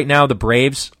right now the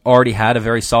Braves already had a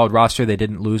very solid roster. They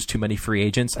didn't lose too many free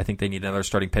agents. I think they need another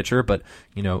starting pitcher, but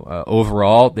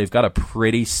overall they've got a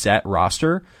pretty set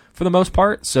roster for the most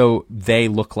part, so they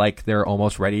look like they're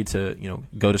almost ready to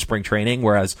go to spring training,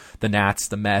 whereas the Nats,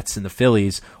 the Mets, and the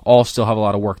Phillies all still have a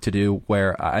lot of work to do,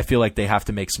 where I feel like they have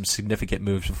to make some significant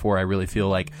moves before I really feel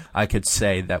like I could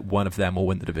say that one of them will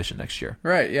win the division next year.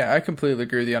 Right, yeah, I completely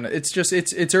agree with you on it. It's just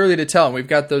it's early to tell, and we've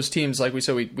got those teams, like we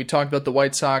said, we talked about the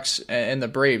White Sox and the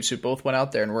Braves, who both went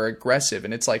out there and were aggressive,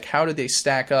 and it's like, how did they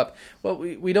stack up? Well,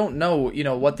 we don't know,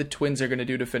 what the Twins are going to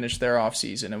do to finish their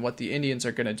offseason and what the Indians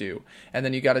are going to do, and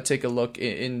then you got to take a look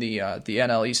in the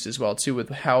NL East as well too, with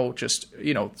how just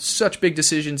such big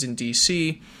decisions in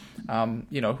DC,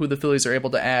 who the Phillies are able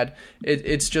to add.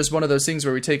 It's just one of those things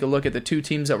where we take a look at the two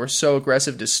teams that were so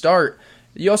aggressive to start.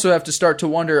 You also have to start to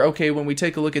wonder, okay, when we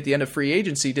take a look at the end of free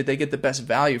agency, did they get the best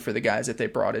value for the guys that they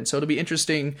brought in? So it'll be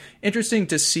interesting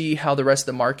to see how the rest of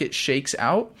the market shakes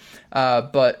out.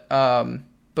 But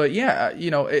yeah,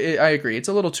 I agree. It's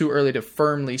a little too early to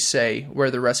firmly say where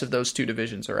the rest of those two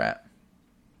divisions are at.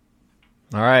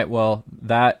 All right, well,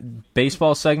 that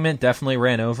baseball segment definitely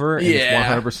ran over, and it's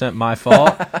 100% my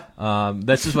fault.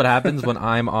 This is what happens when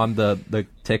I'm on the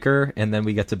ticker, and then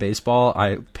we get to baseball.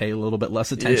 I pay a little bit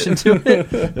less attention to it,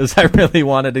 because I really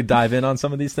wanted to dive in on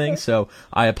some of these things, so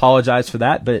I apologize for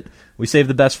that, but we saved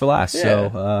the best for last. Yeah.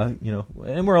 So,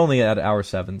 and we're only at hour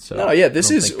 7.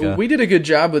 So we did a good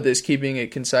job with this, keeping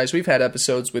it concise. We've had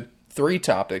episodes with 3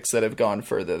 topics that have gone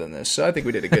further than this, so I think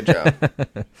we did a good job.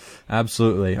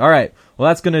 Absolutely. All right. Well,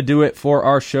 that's going to do it for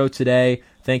our show today.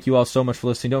 Thank you all so much for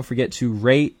listening. Don't forget to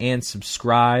rate and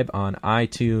subscribe on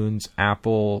iTunes,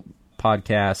 Apple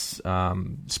Podcasts,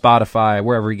 Spotify,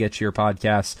 wherever you get your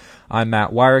podcasts. I'm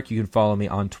Matt Weyrich. You can follow me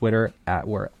on Twitter at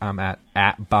where I'm at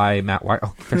by Matt Weyrich.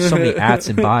 Oh, there's so many ats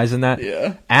and buys in that.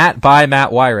 Yeah. At by Matt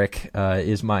Weyrich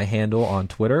is my handle on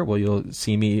Twitter. Well, you'll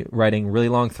see me writing really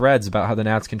long threads about how the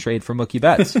Nats can trade for Mookie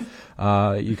Betts.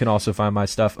 You can also find my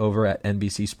stuff over at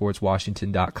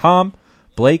NBCSportsWashington.com.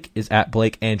 Blake is at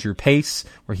Blake Andrew Pace,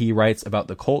 where he writes about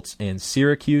the Colts and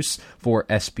Syracuse for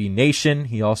SB Nation.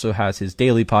 He also has his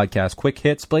daily podcast, Quick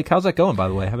Hits. Blake, how's that going, by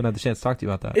the way? I haven't had the chance to talk to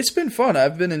you about that. It's been fun.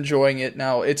 I've been enjoying it.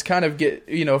 Now, it's kind of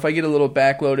if I get a little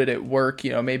backloaded at work,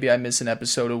 maybe I miss an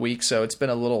episode a week, so it's been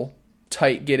a little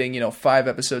tight getting, 5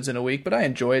 episodes in a week, but I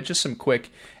enjoy it. Just some quick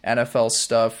NFL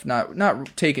stuff,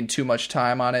 not taking too much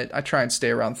time on it. I try and stay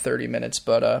around 30 minutes,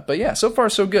 but yeah, so far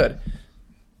so good.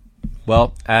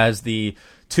 Well, as the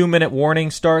 2-minute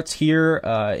warning starts here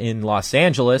in Los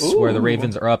Angeles, where the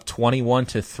Ravens are up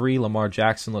 21-3. Lamar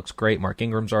Jackson looks great. Mark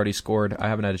Ingram's already scored. I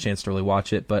haven't had a chance to really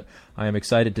watch it, but I am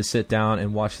excited to sit down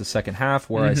and watch the second half,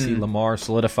 where I see Lamar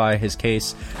solidify his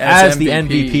case as the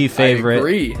MVP favorite. I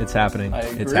agree. It's happening.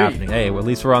 It's happening. Hey, well, at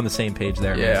least we're on the same page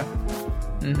there. Yeah.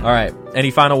 Man. All right. Any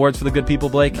final words for the good people,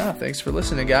 Blake? No, thanks for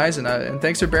listening, guys, and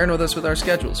thanks for bearing with us with our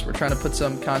schedules. We're trying to put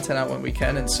some content out when we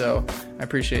can, and so I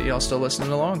appreciate y'all still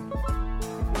listening along.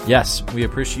 Yes, we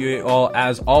appreciate you all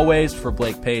as always. For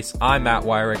Blake Pace, I'm Matt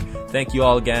Weyrich. Thank you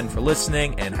all again for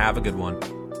listening, and have a good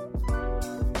one.